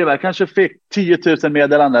överdriva, jag kanske fick 10 000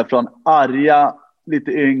 meddelanden från arga,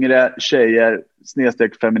 lite yngre tjejer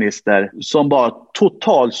 / feminister som bara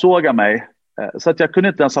totalsågar mig. Så att jag kunde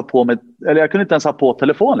inte ens ha på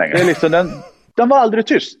telefon längre. Det är liksom, den var aldrig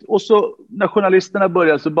tyst. Och så när journalisterna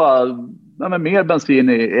började så bara mer bensin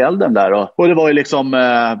i elden där. Och det var ju liksom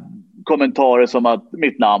kommentarer som att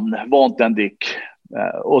mitt namn var inte en dick.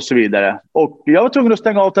 Och så vidare. Och jag var tvungen att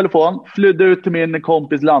stänga av telefon, flydde ut till min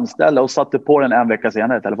kompis landställe och satte på den en vecka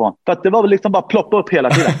senare i telefon. För att det var väl liksom bara ploppa upp hela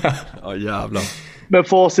tiden. Ja, jävlar. Med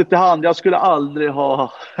facit i hand, jag skulle aldrig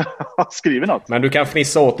ha skrivit något. Men du kan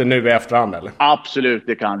fnissa åt det nu i efterhand, eller? Absolut,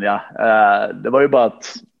 det kan jag. Det var ju bara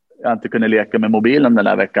att jag inte kunde leka med mobilen den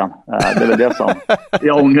här veckan. Det är väl det som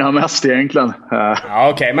jag ångrar mest egentligen. Ja,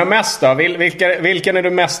 okej. Men mest då? Vilken är du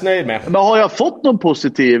mest nöjd med? Men har jag fått någon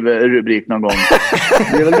positiv rubrik någon gång?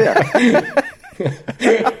 Det är väl det.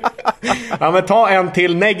 Ja, men ta en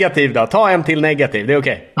till negativ då. Ta en till negativ, det är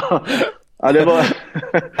okej. Ja, det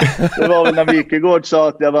var väl när Wikegård sa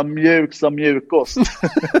att jag var mjuk som mjukost.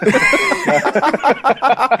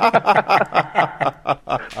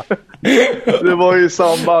 Det var ju i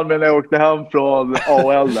samband med när jag åkte hem från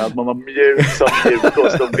AL att man var mjuk som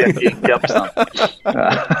mjukost och vek in kapsen.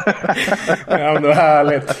 Ja, det är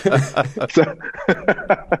härligt.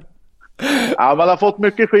 Ja, man har fått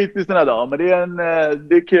mycket skit i såna dagar, men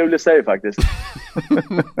det är kul i sig faktiskt.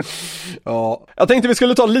 Ja, jag tänkte vi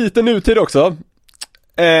skulle ta lite nutid också.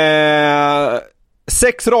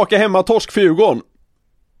 6 raka hemmatorsk för Djurgården.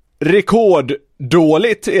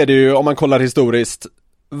 Rekorddåligt är det ju om man kollar historiskt.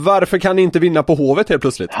 Varför kan ni inte vinna på Hovet helt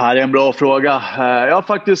plötsligt? Här är en bra fråga.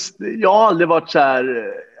 Jag har aldrig varit så här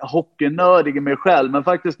hockeynördig i mig själv, men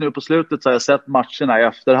faktiskt nu på slutet så har jag sett matcherna i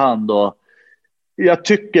efterhand och jag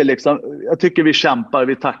tycker vi kämpar,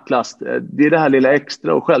 vi tacklas. Det är det här lilla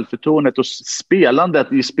extra och självförtroendet och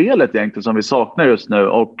spelandet i spelet egentligen som vi saknar just nu.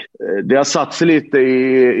 Och det har satt sig lite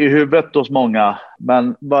i huvudet hos många.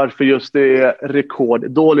 Men varför just det är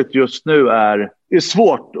rekorddåligt just nu är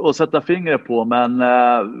svårt att sätta fingret på. Men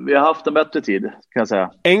vi har haft en bättre tid, kan jag säga.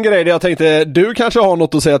 En grej jag tänkte, du kanske har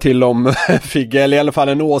något att säga till om, Figge, eller i alla fall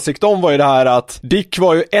en åsikt om, var ju det här att Dick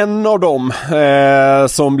var ju en av dem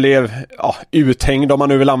som blev uthängd, om man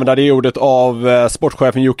nu vill använda det ordet, av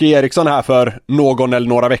sportchefen Jocke Eriksson här för någon eller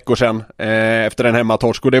några veckor sedan efter en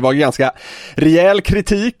hemmatorsk. Och det var ganska rejäl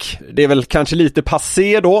kritik. Det är väl kanske lite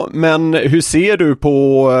passé då, men hur ser du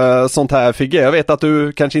på sånt här, Figge? Jag vet att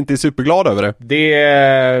du kanske inte är superglad över det. Det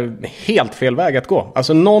är helt fel väg att gå.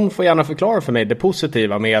 Alltså någon får gärna förklara för mig det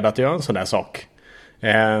positiva med att göra en sån där sak.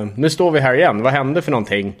 Nu står vi här igen. Vad hände för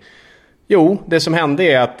någonting? Jo, det som hände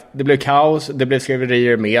är att det blev kaos, det blev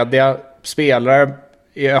skriverier i media. Spelare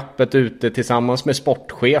är öppet ute tillsammans med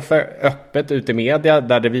sportchefer, öppet ute i media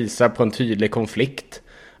där det visar på en tydlig konflikt.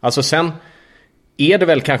 Alltså sen är det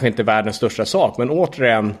väl kanske inte världens största sak, men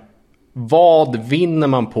återigen, vad vinner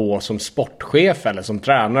man på som sportchef eller som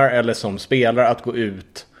tränare eller som spelare att gå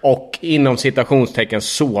ut och inom citationstecken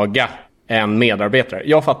såga en medarbetare?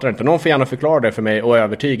 Jag fattar inte. Någon får gärna förklara det för mig och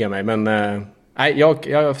övertyga mig, men Nej,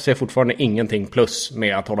 jag ser fortfarande ingenting plus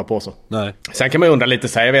med att hålla på så. Nej. Sen kan man ju undra lite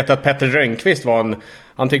så här. Jag vet att Petter Rönnqvist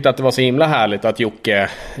han tyckte att det var så himla härligt att Jocke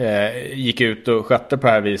gick ut och skötte på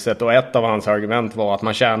det här viset. Och ett av hans argument var att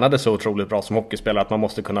man tjänade så otroligt bra som hockeyspelare att man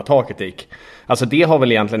måste kunna ta kritik. Alltså det har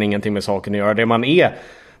väl egentligen ingenting med saken att göra. Det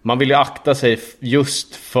man vill ju akta sig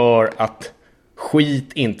just för att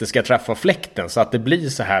skit inte ska träffa fläkten så att det blir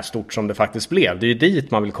så här stort som det faktiskt blev. Det är ju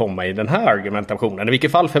dit man vill komma i den här argumentationen. I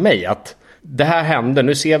vilket fall för mig att det här hände,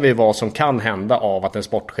 nu ser vi vad som kan hända av att en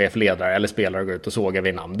sportchef, ledare eller spelare går ut och sågar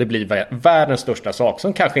vid namn. Det blir världens största sak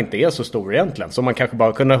som kanske inte är så stor egentligen. Som man kanske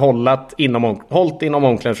bara kunde hållit inom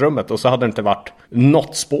omklädningsrummet och så hade det inte varit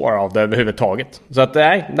något spår av det överhuvudtaget. Så att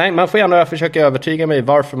nej, man får gärna försöka övertyga mig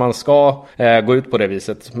varför man ska gå ut på det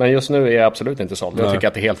viset. Men just nu är jag absolut inte såld. Jag tycker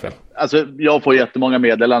att det är helt fel. Alltså, jag får jättemånga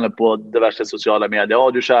meddelanden på diverse sociala medier.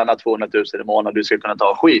 Ja, du tjänar 200 000 i månaden, du ska kunna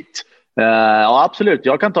ta skit. Ja, absolut.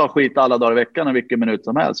 Jag kan ta skit alla dagar i veckan och vilken minut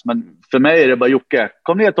som helst. Men för mig är det bara Jocke.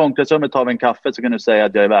 Kom ner till omklädningsrummet, ta en kaffe så kan du säga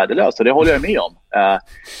att jag är värdelös. Och det håller jag med om.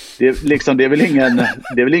 Det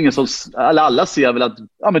är väl ingen som... Alla ser väl att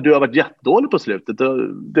men du har varit jättedålig på slutet.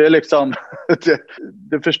 Det är liksom...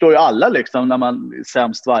 det förstår ju alla liksom när man är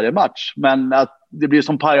sämst varje match. Men att det blir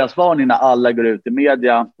som pajasvarning när alla går ut i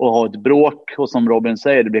media och har ett bråk. Och som Robin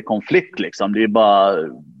säger, det blir konflikt liksom.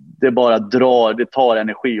 Det bara drar, det tar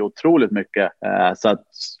energi otroligt mycket. Så att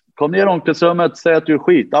kom ner i omklädningsrummet, säg att du är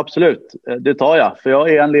skit. Absolut, det tar jag. För jag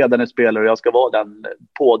är en ledande spelare och jag ska vara den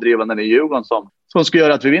pådrivande i Djurgården som ska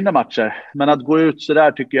göra att vi vinner matcher. Men att gå ut så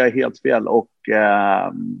där tycker jag är helt fel och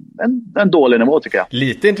en dålig nivå tycker jag.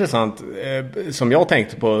 Lite intressant som jag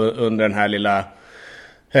tänkte på under den här lilla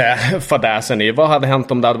fadäsen är vad hade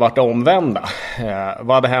hänt om det hade varit omvända?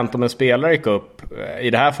 Vad hade hänt om en spelare gick upp i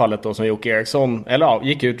det här fallet då som Jocke Eriksson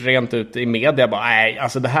gick ut rent ut i media bara nej,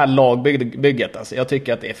 alltså det här lagbygget alltså, jag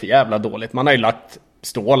tycker att det är för jävla dåligt. Man har ju lagt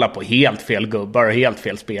stålar på helt fel gubbar och helt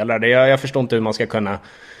fel spelare. Jag förstår inte hur man ska kunna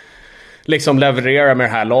liksom leverera med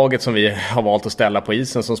det här laget som vi har valt att ställa på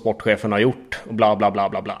isen som sportchefen har gjort och bla bla bla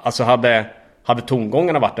bla bla. Alltså hade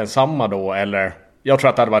tongångarna varit densamma då eller... Jag tror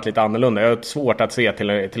att det hade varit lite annorlunda. Jag har svårt att se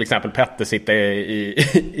till exempel Petter sitta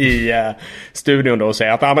i studion då och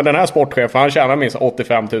säga att men den här sportchefen, han tjänar minst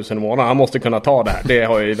 85 000 i månaden. Han måste kunna ta det här. Det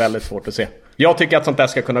har jag ju väldigt svårt att se. Jag tycker att sånt där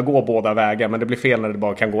ska kunna gå båda vägar. Men det blir fel när det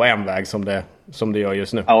bara kan gå en väg som det gör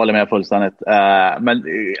just nu. Jag håller med fullständigt. Men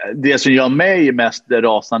det som gör mig mest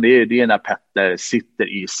rasande är när Petter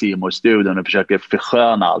sitter i C More-studion och försöker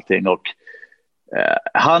försköna allting. Och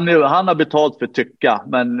han har betalt för att tycka,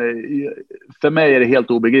 men för mig är det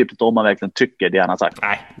helt obegripligt om man verkligen tycker det han har sagt.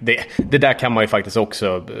 Nej, det där kan man ju faktiskt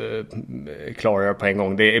också klargöra på en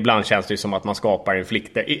gång. Ibland känns det ju som att man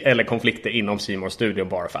skapar konflikter inom C More-studion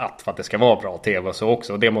bara för att det ska vara bra tv och så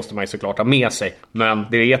också. Och det måste man ju såklart ha med sig. Men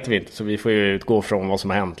det vet vi inte, så vi får ju utgå från vad som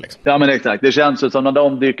har hänt liksom. Ja men exakt, det känns som när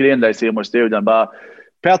de dyker in där i C More-studion bara...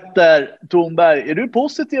 Petter Thornberg, är du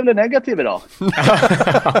positiv eller negativ idag?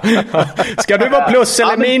 Ska du vara plus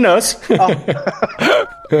eller minus?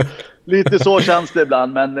 Lite så känns det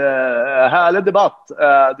ibland, men härlig debatt.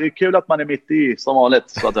 Det är kul att man är mitt i som vanligt.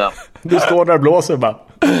 Så att, du står där och blåser bara.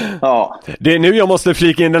 Ja. Det är nu jag måste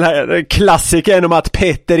flika in den här klassiken om att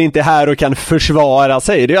Petter inte är här och kan försvara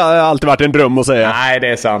sig. Det har alltid varit en dröm att säga. Nej, det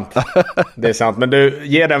är sant. Det är sant. Men du,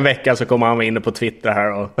 ge den en vecka så kommer han vara inne på Twitter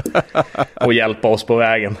här och hjälpa oss på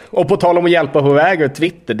vägen. Och på tal om att hjälpa på vägen,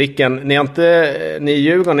 Twitter, Dicken, ni i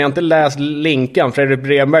Djurgården, ni har inte läst linken Fredrik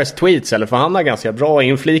Brembergs tweets, eller? För han har ganska bra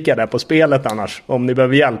inflika där på spelet annars, om ni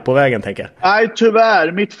behöver hjälp på vägen, tänker jag. Nej,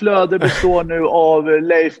 tyvärr. Mitt flöde består nu av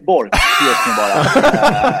Leif Bork. Just nu bara.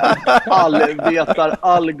 Allvetar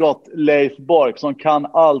Algot Leif Bork som kan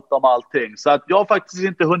allt om allting. Så att jag har faktiskt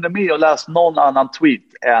inte hunnit med att läsa någon annan tweet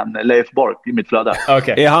än Leif Bork i mitt flöde.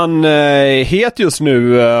 Okay. Är han het just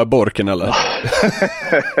nu, Borken, eller?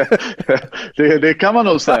 det kan man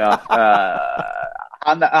nog säga.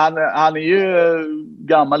 Han är ju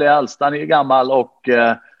gammal i äldst. Han är ju gammal och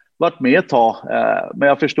varit med ett tag. Men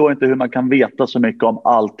jag förstår inte hur man kan veta så mycket om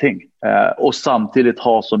allting och samtidigt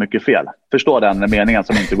ha så mycket fel. Förstår den meningen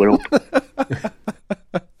som inte går ihop.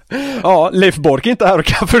 Ja, Leif Bork är inte här och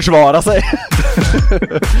kan försvara sig.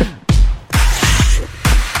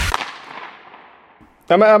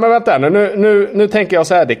 Ja, men vänta nu tänker jag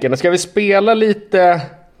så här, Dicken. Ska vi spela lite...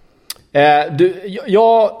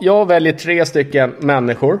 Jag väljer 3 stycken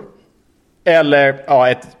människor. Eller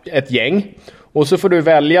ett gäng. Och så får du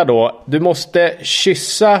välja då. Du måste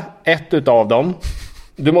kyssa ett utav dem.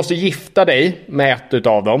 Du måste gifta dig med ett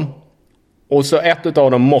utav dem. Och så ett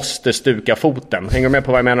utav dem måste stuka foten. Hänger du med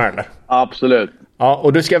på vad jag menar, eller? Absolut. Ja,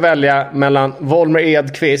 och du ska välja mellan Volmer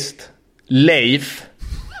Edqvist, Leif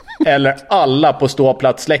Eller alla på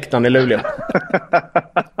ståplatsläktaren i Luleå.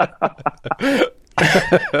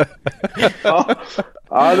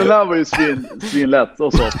 Ja, det där var ju svinlätt.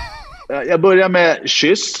 Och så. Jag börjar med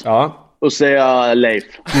kyss. Ja. Och säga Leif.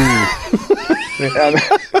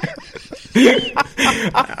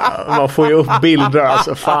 Man får ju upp bilder,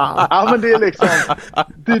 alltså fan. Ja, men det är liksom,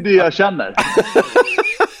 det är det jag känner.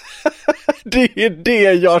 Det är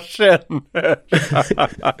det jag känner.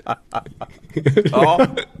 Ja.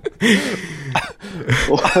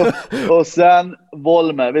 Och sen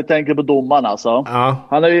Volmer, vi tänker på domaren alltså. Ja.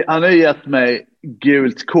 Han har ju gett mig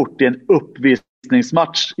gult kort i en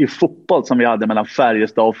uppvisningsmatch i fotboll som vi hade mellan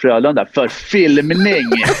Färjestad och Frölunda för filmning.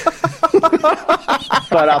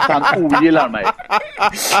 För att han ogillar mig.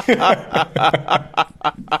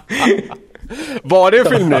 Var det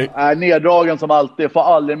filmning? Neddragen som alltid, får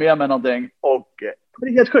aldrig med mig någonting. Och det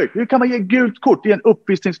är helt sjukt. Hur kan man ge gult kort i en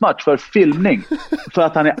uppvisningsmatch för filmning? För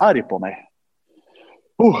att han är arg på mig.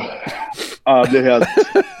 Ja, det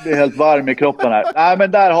är helt varm i kroppen här. Nej,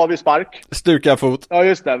 men där har vi spark. Stuka fot. Ja,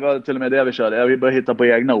 just det. Det var till och med det vi körde. Jag vill börja hitta på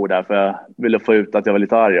egna ord där, för jag ville få ut att jag var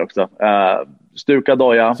lite arg också. Stuka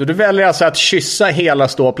doja. Så du väljer alltså att kyssa hela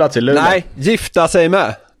ståplats i Luleå? Nej, gifta sig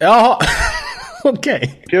med. Jaha.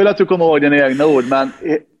 Okej. Kul att du kommer ihåg dina egna ord, men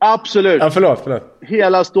absolut. Ja, förlåt.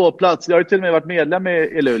 Hela ståplats. Jag har ju till och med varit medlem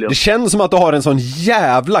i Luleå. Det känns som att du har en sån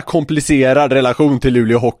jävla komplicerad relation till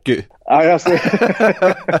Luleå Hockey. Ja, jag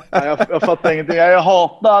fattar ingenting. Jag är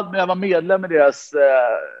hatad, men jag var medlem i deras...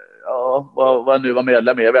 vad jag nu var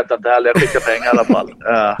medlem i. Jag vet inte heller. Jag skickar pengar i alla fall.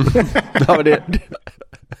 Ja,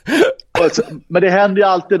 men det händer ju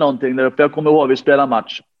alltid någonting där uppe. Jag kommer ihåg, vi spelade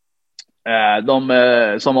match.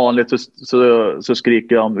 Som vanligt så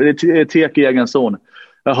skriker de. Det är tek i egen zon.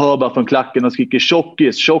 Jag hör bara från klacken och skriker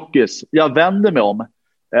tjockis. Jag vänder mig om.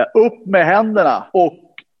 Upp med händerna. Och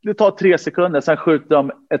det tar 3 sekunder. Sen skjuter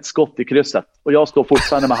de ett skott i krysset. Och jag står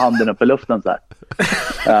fortfarande med handen upp i luften så här.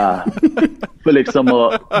 För liksom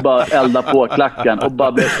att bara elda på klacken. Och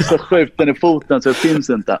bara bli så skjuten i foten så det finns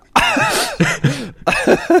inte.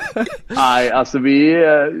 Nej, alltså vi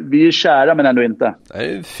är kära men ändå inte.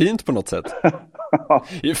 Det är fint på något sätt.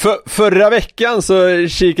 Förra veckan så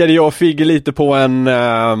kikade jag och Figge lite på en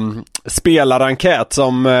spelarenkät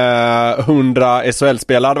som 100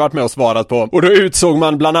 SHL-spelare hade varit med och svarat på. Och då utsåg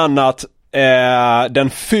man bland annat den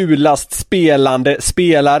fulast spelande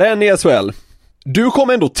spelaren i SHL. Du kom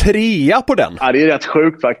ändå 3 på den. Ja, det är rätt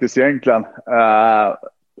sjukt faktiskt egentligen.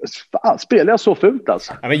 Fan, spelar jag så fult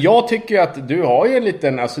alltså? Ja, men jag tycker att du har ju en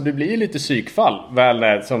liten, alltså du blir ju lite psykfall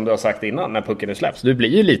väl, som du har sagt innan när pucken är släpps. Du blir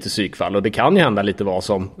ju lite psykfall och det kan ju hända lite vad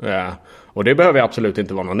som och det behöver absolut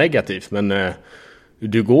inte vara något negativt, men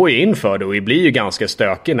du går ju in för det och det blir ju ganska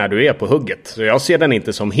stökig när du är på hugget. Så jag ser den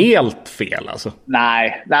inte som helt fel alltså.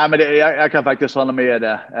 Nej men jag kan faktiskt hålla med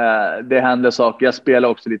det. Det händer saker. Jag spelar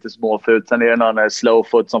också lite småfult. Sen är det någon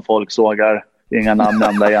slowfoot som folk sågar. Inga namn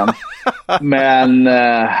nämnda igen. Men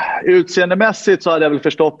utseendemässigt så hade jag väl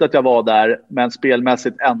förstått att jag var där. Men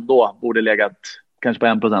spelmässigt ändå borde legat kanske på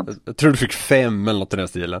 1%. Jag tror du fick 5 eller något i den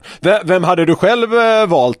stilen. Vem hade du själv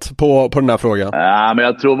valt på den här frågan? Ja, men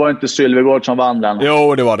jag tror det var inte Sylvegård som vann den.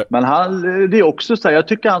 Jo, det var det. Men det är också så här, jag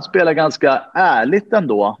tycker han spelar ganska ärligt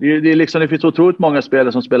ändå. Det är liksom, det finns otroligt många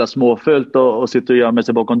spelare som spelar småfult och sitter och gömmer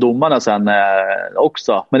sig bakom domarna sen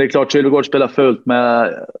också. Men det är klart Sylvegård spelar fult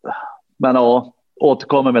men ja,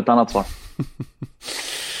 återkommer med ett annat svar.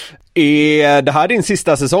 Är det här din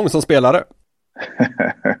sista säsong som spelare?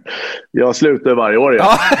 Jag slutar varje år.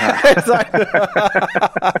 Ja, exakt.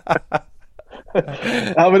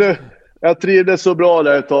 Ja, men jag trivdes så bra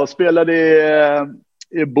där ett tag. Spelade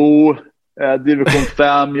i Bo, division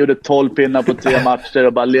 5, gjorde 12 pinnar på 3 matcher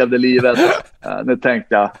och bara levde livet. Nu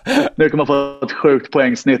tänkte jag, nu kan man få ett sjukt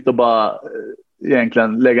poängsnitt och bara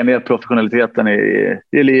egentligen lägga ner professionaliteten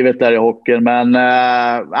i livet där i hockeyn. Men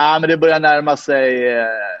det börjar närma sig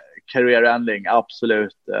career ending,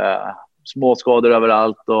 absolut. Små skador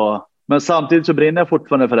överallt. Men samtidigt så brinner jag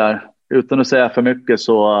fortfarande för det här. Utan att säga för mycket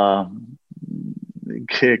så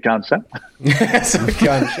kanske. Så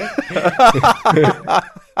kanske.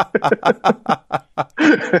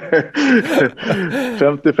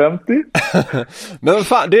 50-50. Men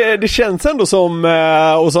fan, det känns ändå som,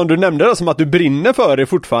 och som du nämnde det, som att du brinner för det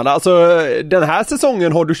fortfarande. Alltså den här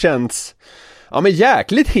säsongen har du känts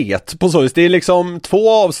jäkligt het på så vis. Det är liksom 2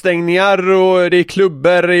 avstängningar och det är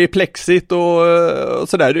klubbor i plexit och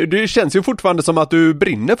sådär. Det känns ju fortfarande som att du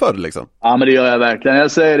brinner för det liksom. Ja, men det gör jag verkligen.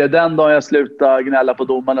 Jag säger det, den dagen jag slutar gnälla på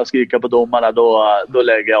domarna och skrika på domarna, då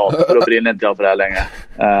lägger jag av. För då brinner inte jag för det här längre.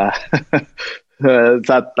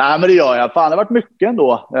 Så att, men det gör jag. Fan, det har varit mycket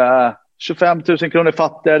ändå. 25 000 kronor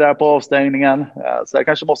fattigare där på avstängningen. Så jag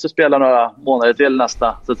kanske måste spela några månader till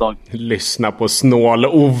nästa säsong. Lyssna på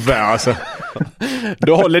snål-Ove alltså.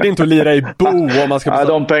 Då håller det inte att lira i Bo om man ska... Nej,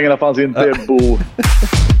 de pengarna fanns inte i Bo.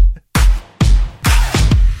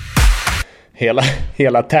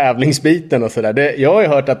 Hela tävlingsbiten och sådär. Jag har ju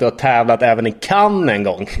hört att du har tävlat även i Cannes en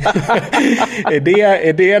gång.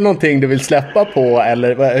 är det någonting du vill släppa på,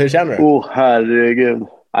 eller hur känner du? Herregud.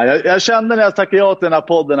 Jag kände när jag tackade ja till den här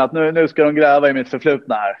podden att nu ska de gräva i mitt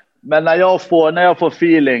förflutna här. Men när jag får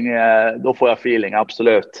feeling, då får jag feeling,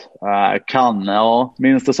 absolut.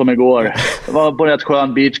 Minns det som igår. Jag var på ett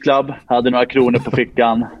skön beachclub, hade några kronor på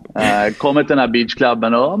fickan. Kommer till den här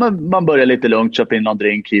beachclubben och man börjar lite lugnt, köpa in någon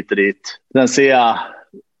drink hit och dit. Sen ser jag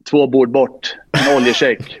 2 bord bort, en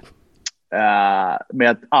oljeshake.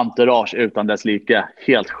 Med ett entourage utan dess like.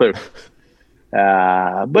 Helt sjukt.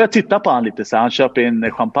 Börjar titta på han lite så här. Han köper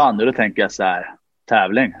in champagne och då tänker jag så här: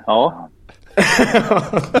 tävling, ja.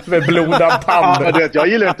 Med blodad tand. Men du vet, jag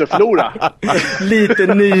gillar inte att förlora.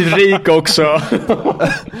 Lite nyrik också.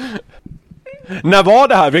 När var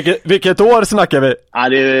det här? Vilket år snackar vi?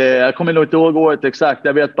 Jag kommer nog inte ihåg året exakt.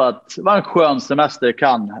 Jag vet bara att det var en skön semester i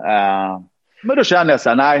Cannes. Men då kände jag så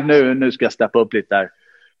här: nej, nu ska jag steppa upp lite där.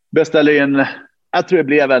 Beställer in, jag tror det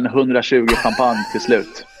blev en 120 champagne till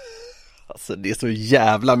slut. Alltså det är så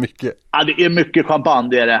jävla mycket. Ja, det är mycket champagne,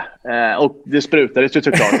 det är det. Och det sprutades ju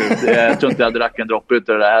såklart ut. Jag tror inte jag drack en dropp ut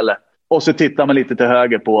av det där heller. Och så tittar man lite till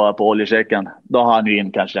höger på oljeshaken. Då har han ju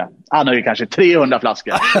in han har ju kanske 300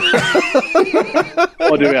 flaskor.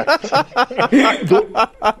 Och du vet.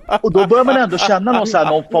 Då börjar man ändå känna någon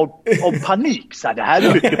form av panik. Så här, det här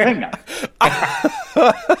är mycket pengar.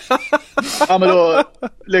 Ja, men då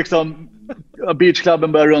liksom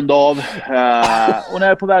beachklubben börjar runda av. Och när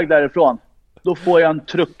jag är på väg därifrån, då får jag en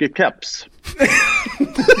truckig keps.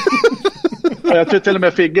 Och jag tror till och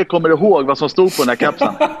med Figge kommer ihåg vad som stod på den här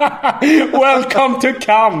kepsen. Welcome to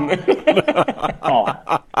Cannes. Ja,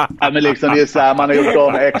 men liksom det är så här, man har gjort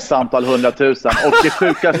av med x antal 100 000. Och det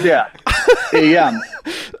sjukaste är, igen,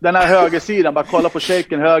 den här högersidan, bara kolla på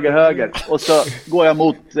shaken höger. Och så går jag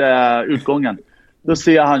mot utgången. Då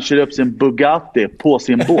ser jag han kör upp sin Bugatti på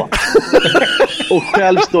sin båt. Och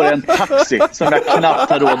själv står det en taxi som jag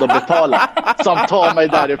knappt har råd att betala, som tar mig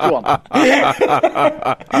därifrån.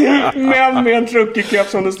 Men med en truckig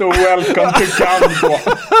som det står Welcome to Cannes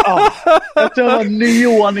på. Jag tror det var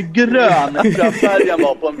neongrön för färgen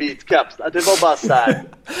var på en vit keps. Det var bara så här.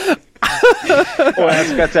 Och jag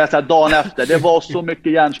ska säga så här, dagen efter, det var så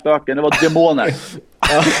mycket hjärnspöken, det var demoner.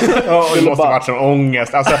 Ja, det måste varit sån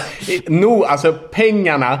ångest. Alltså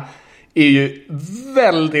pengarna är ju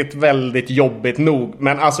väldigt, väldigt jobbigt nog.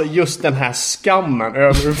 Men alltså just den här skammen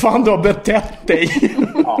över hur fan du har betett dig.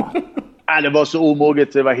 Ja, det var så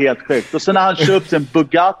omoget, det var helt sjukt. Och sen när han köpte en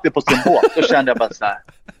Bugatti på sin båt, då kände jag bara så här.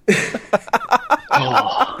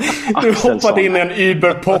 Du hoppade in i en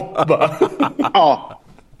Uber-pop.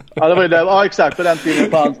 Ja, det var ju det. Ja, exakt. På den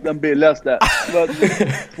tiden fanns den billigaste. Det var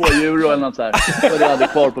 2 euro eller något så här. Och det hade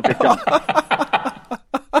kvar på fickan.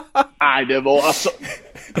 Nej, det var alltså...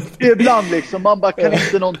 Ibland liksom, man bara, kan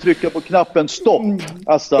inte någon trycka på knappen stopp?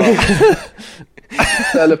 Alltså...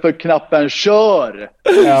 Eller för knappen kör.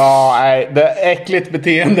 Ja, nej, det är äckligt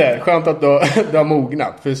beteende. Skönt att du har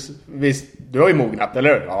mognat. För visst, du har ju mognat, eller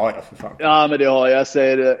hur? Ja, för fan. Ja, men det har jag.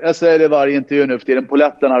 Jag säger det varje intervju nu för tiden.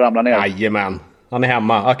 Poletten har ramlat ner. Jajamän. Han är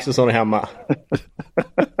hemma. Axelsson är hemma.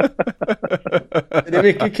 Det är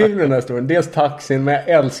mycket kul den här historien. Dels taxin, men jag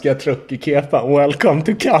älskar truckikepan. Welcome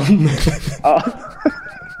to Cannes. Ja.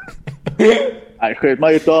 Nej, skit. Man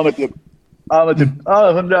har gjort av med typ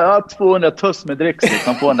 200 tuss med dricks.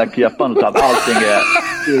 Man får den där kepan och tar att allting är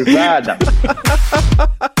ur världen.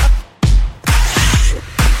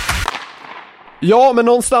 Ja, men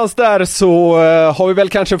någonstans där så har vi väl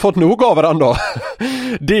kanske fått nog av varandra då.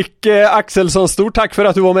 Dick Axelsson, stort tack för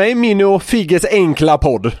att du var med i min och Figges enkla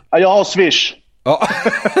podd. Ja, jag har Swish. Ja.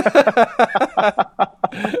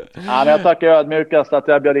 Ja, men jag tackar ödmjukast att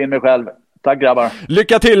jag bjöd in mig själv. Tack grabbar.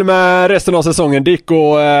 Lycka till med resten av säsongen, Dick,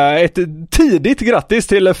 och ett tidigt grattis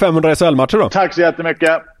till 500 SHL-matcher då. Tack så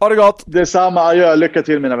jättemycket. Ha det gott. Detsamma, adjö. Lycka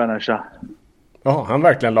till mina vänner. Ja, han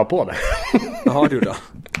verkligen la på det. Jaha, du då.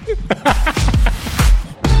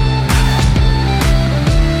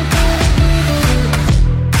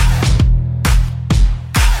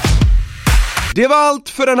 Det var allt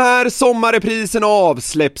för den här sommarreprisen av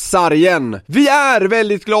Släpp sargen. Vi är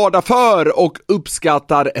väldigt glada för och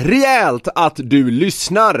uppskattar rejält att du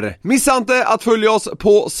lyssnar. Missa inte att följa oss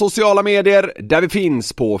på sociala medier där vi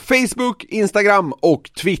finns på Facebook, Instagram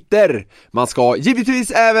och Twitter. Man ska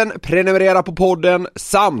givetvis även prenumerera på podden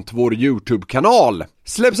samt vår YouTube-kanal.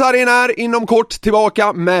 Släpp sargen är inom kort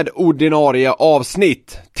tillbaka med ordinarie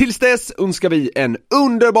avsnitt. Tills dess önskar vi en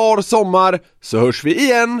underbar sommar, så hörs vi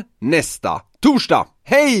igen nästa torsdag.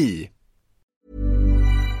 Hej!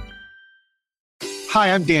 Hi,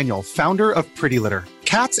 I'm Daniel, founder of Pretty Litter.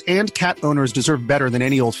 Cats and cat owners deserve better than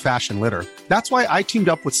any old-fashioned litter. That's why I teamed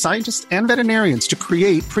up with scientists and veterinarians to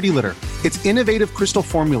create Pretty Litter. Its innovative crystal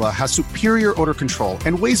formula has superior odor control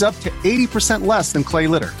and weighs up to 80% less than clay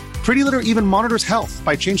litter. Pretty Litter even monitors health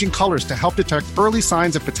by changing colors to help detect early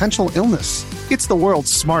signs of potential illness. It's the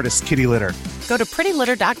world's smartest kitty litter. Go to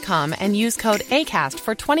prettylitter.com and use code ACAST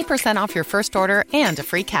for 20% off your first order and a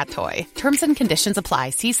free cat toy. Terms and conditions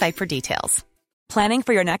apply. See site for details. Planning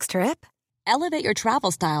for your next trip? Elevate your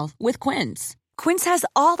travel style with Quince. Quince has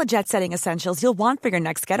all the jet-setting essentials you'll want for your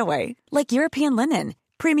next getaway, like European linen,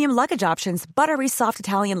 premium luggage options, buttery soft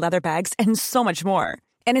Italian leather bags, and so much more.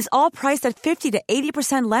 And is all priced at 50 to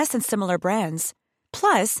 80% less than similar brands.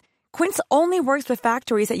 Plus, Quince only works with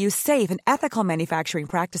factories that use safe and ethical manufacturing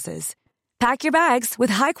practices. Pack your bags with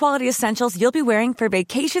high-quality essentials you'll be wearing for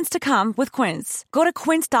vacations to come with Quince. Go to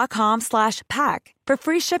quince.com/pack for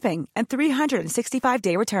free shipping and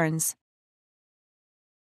 365-day returns.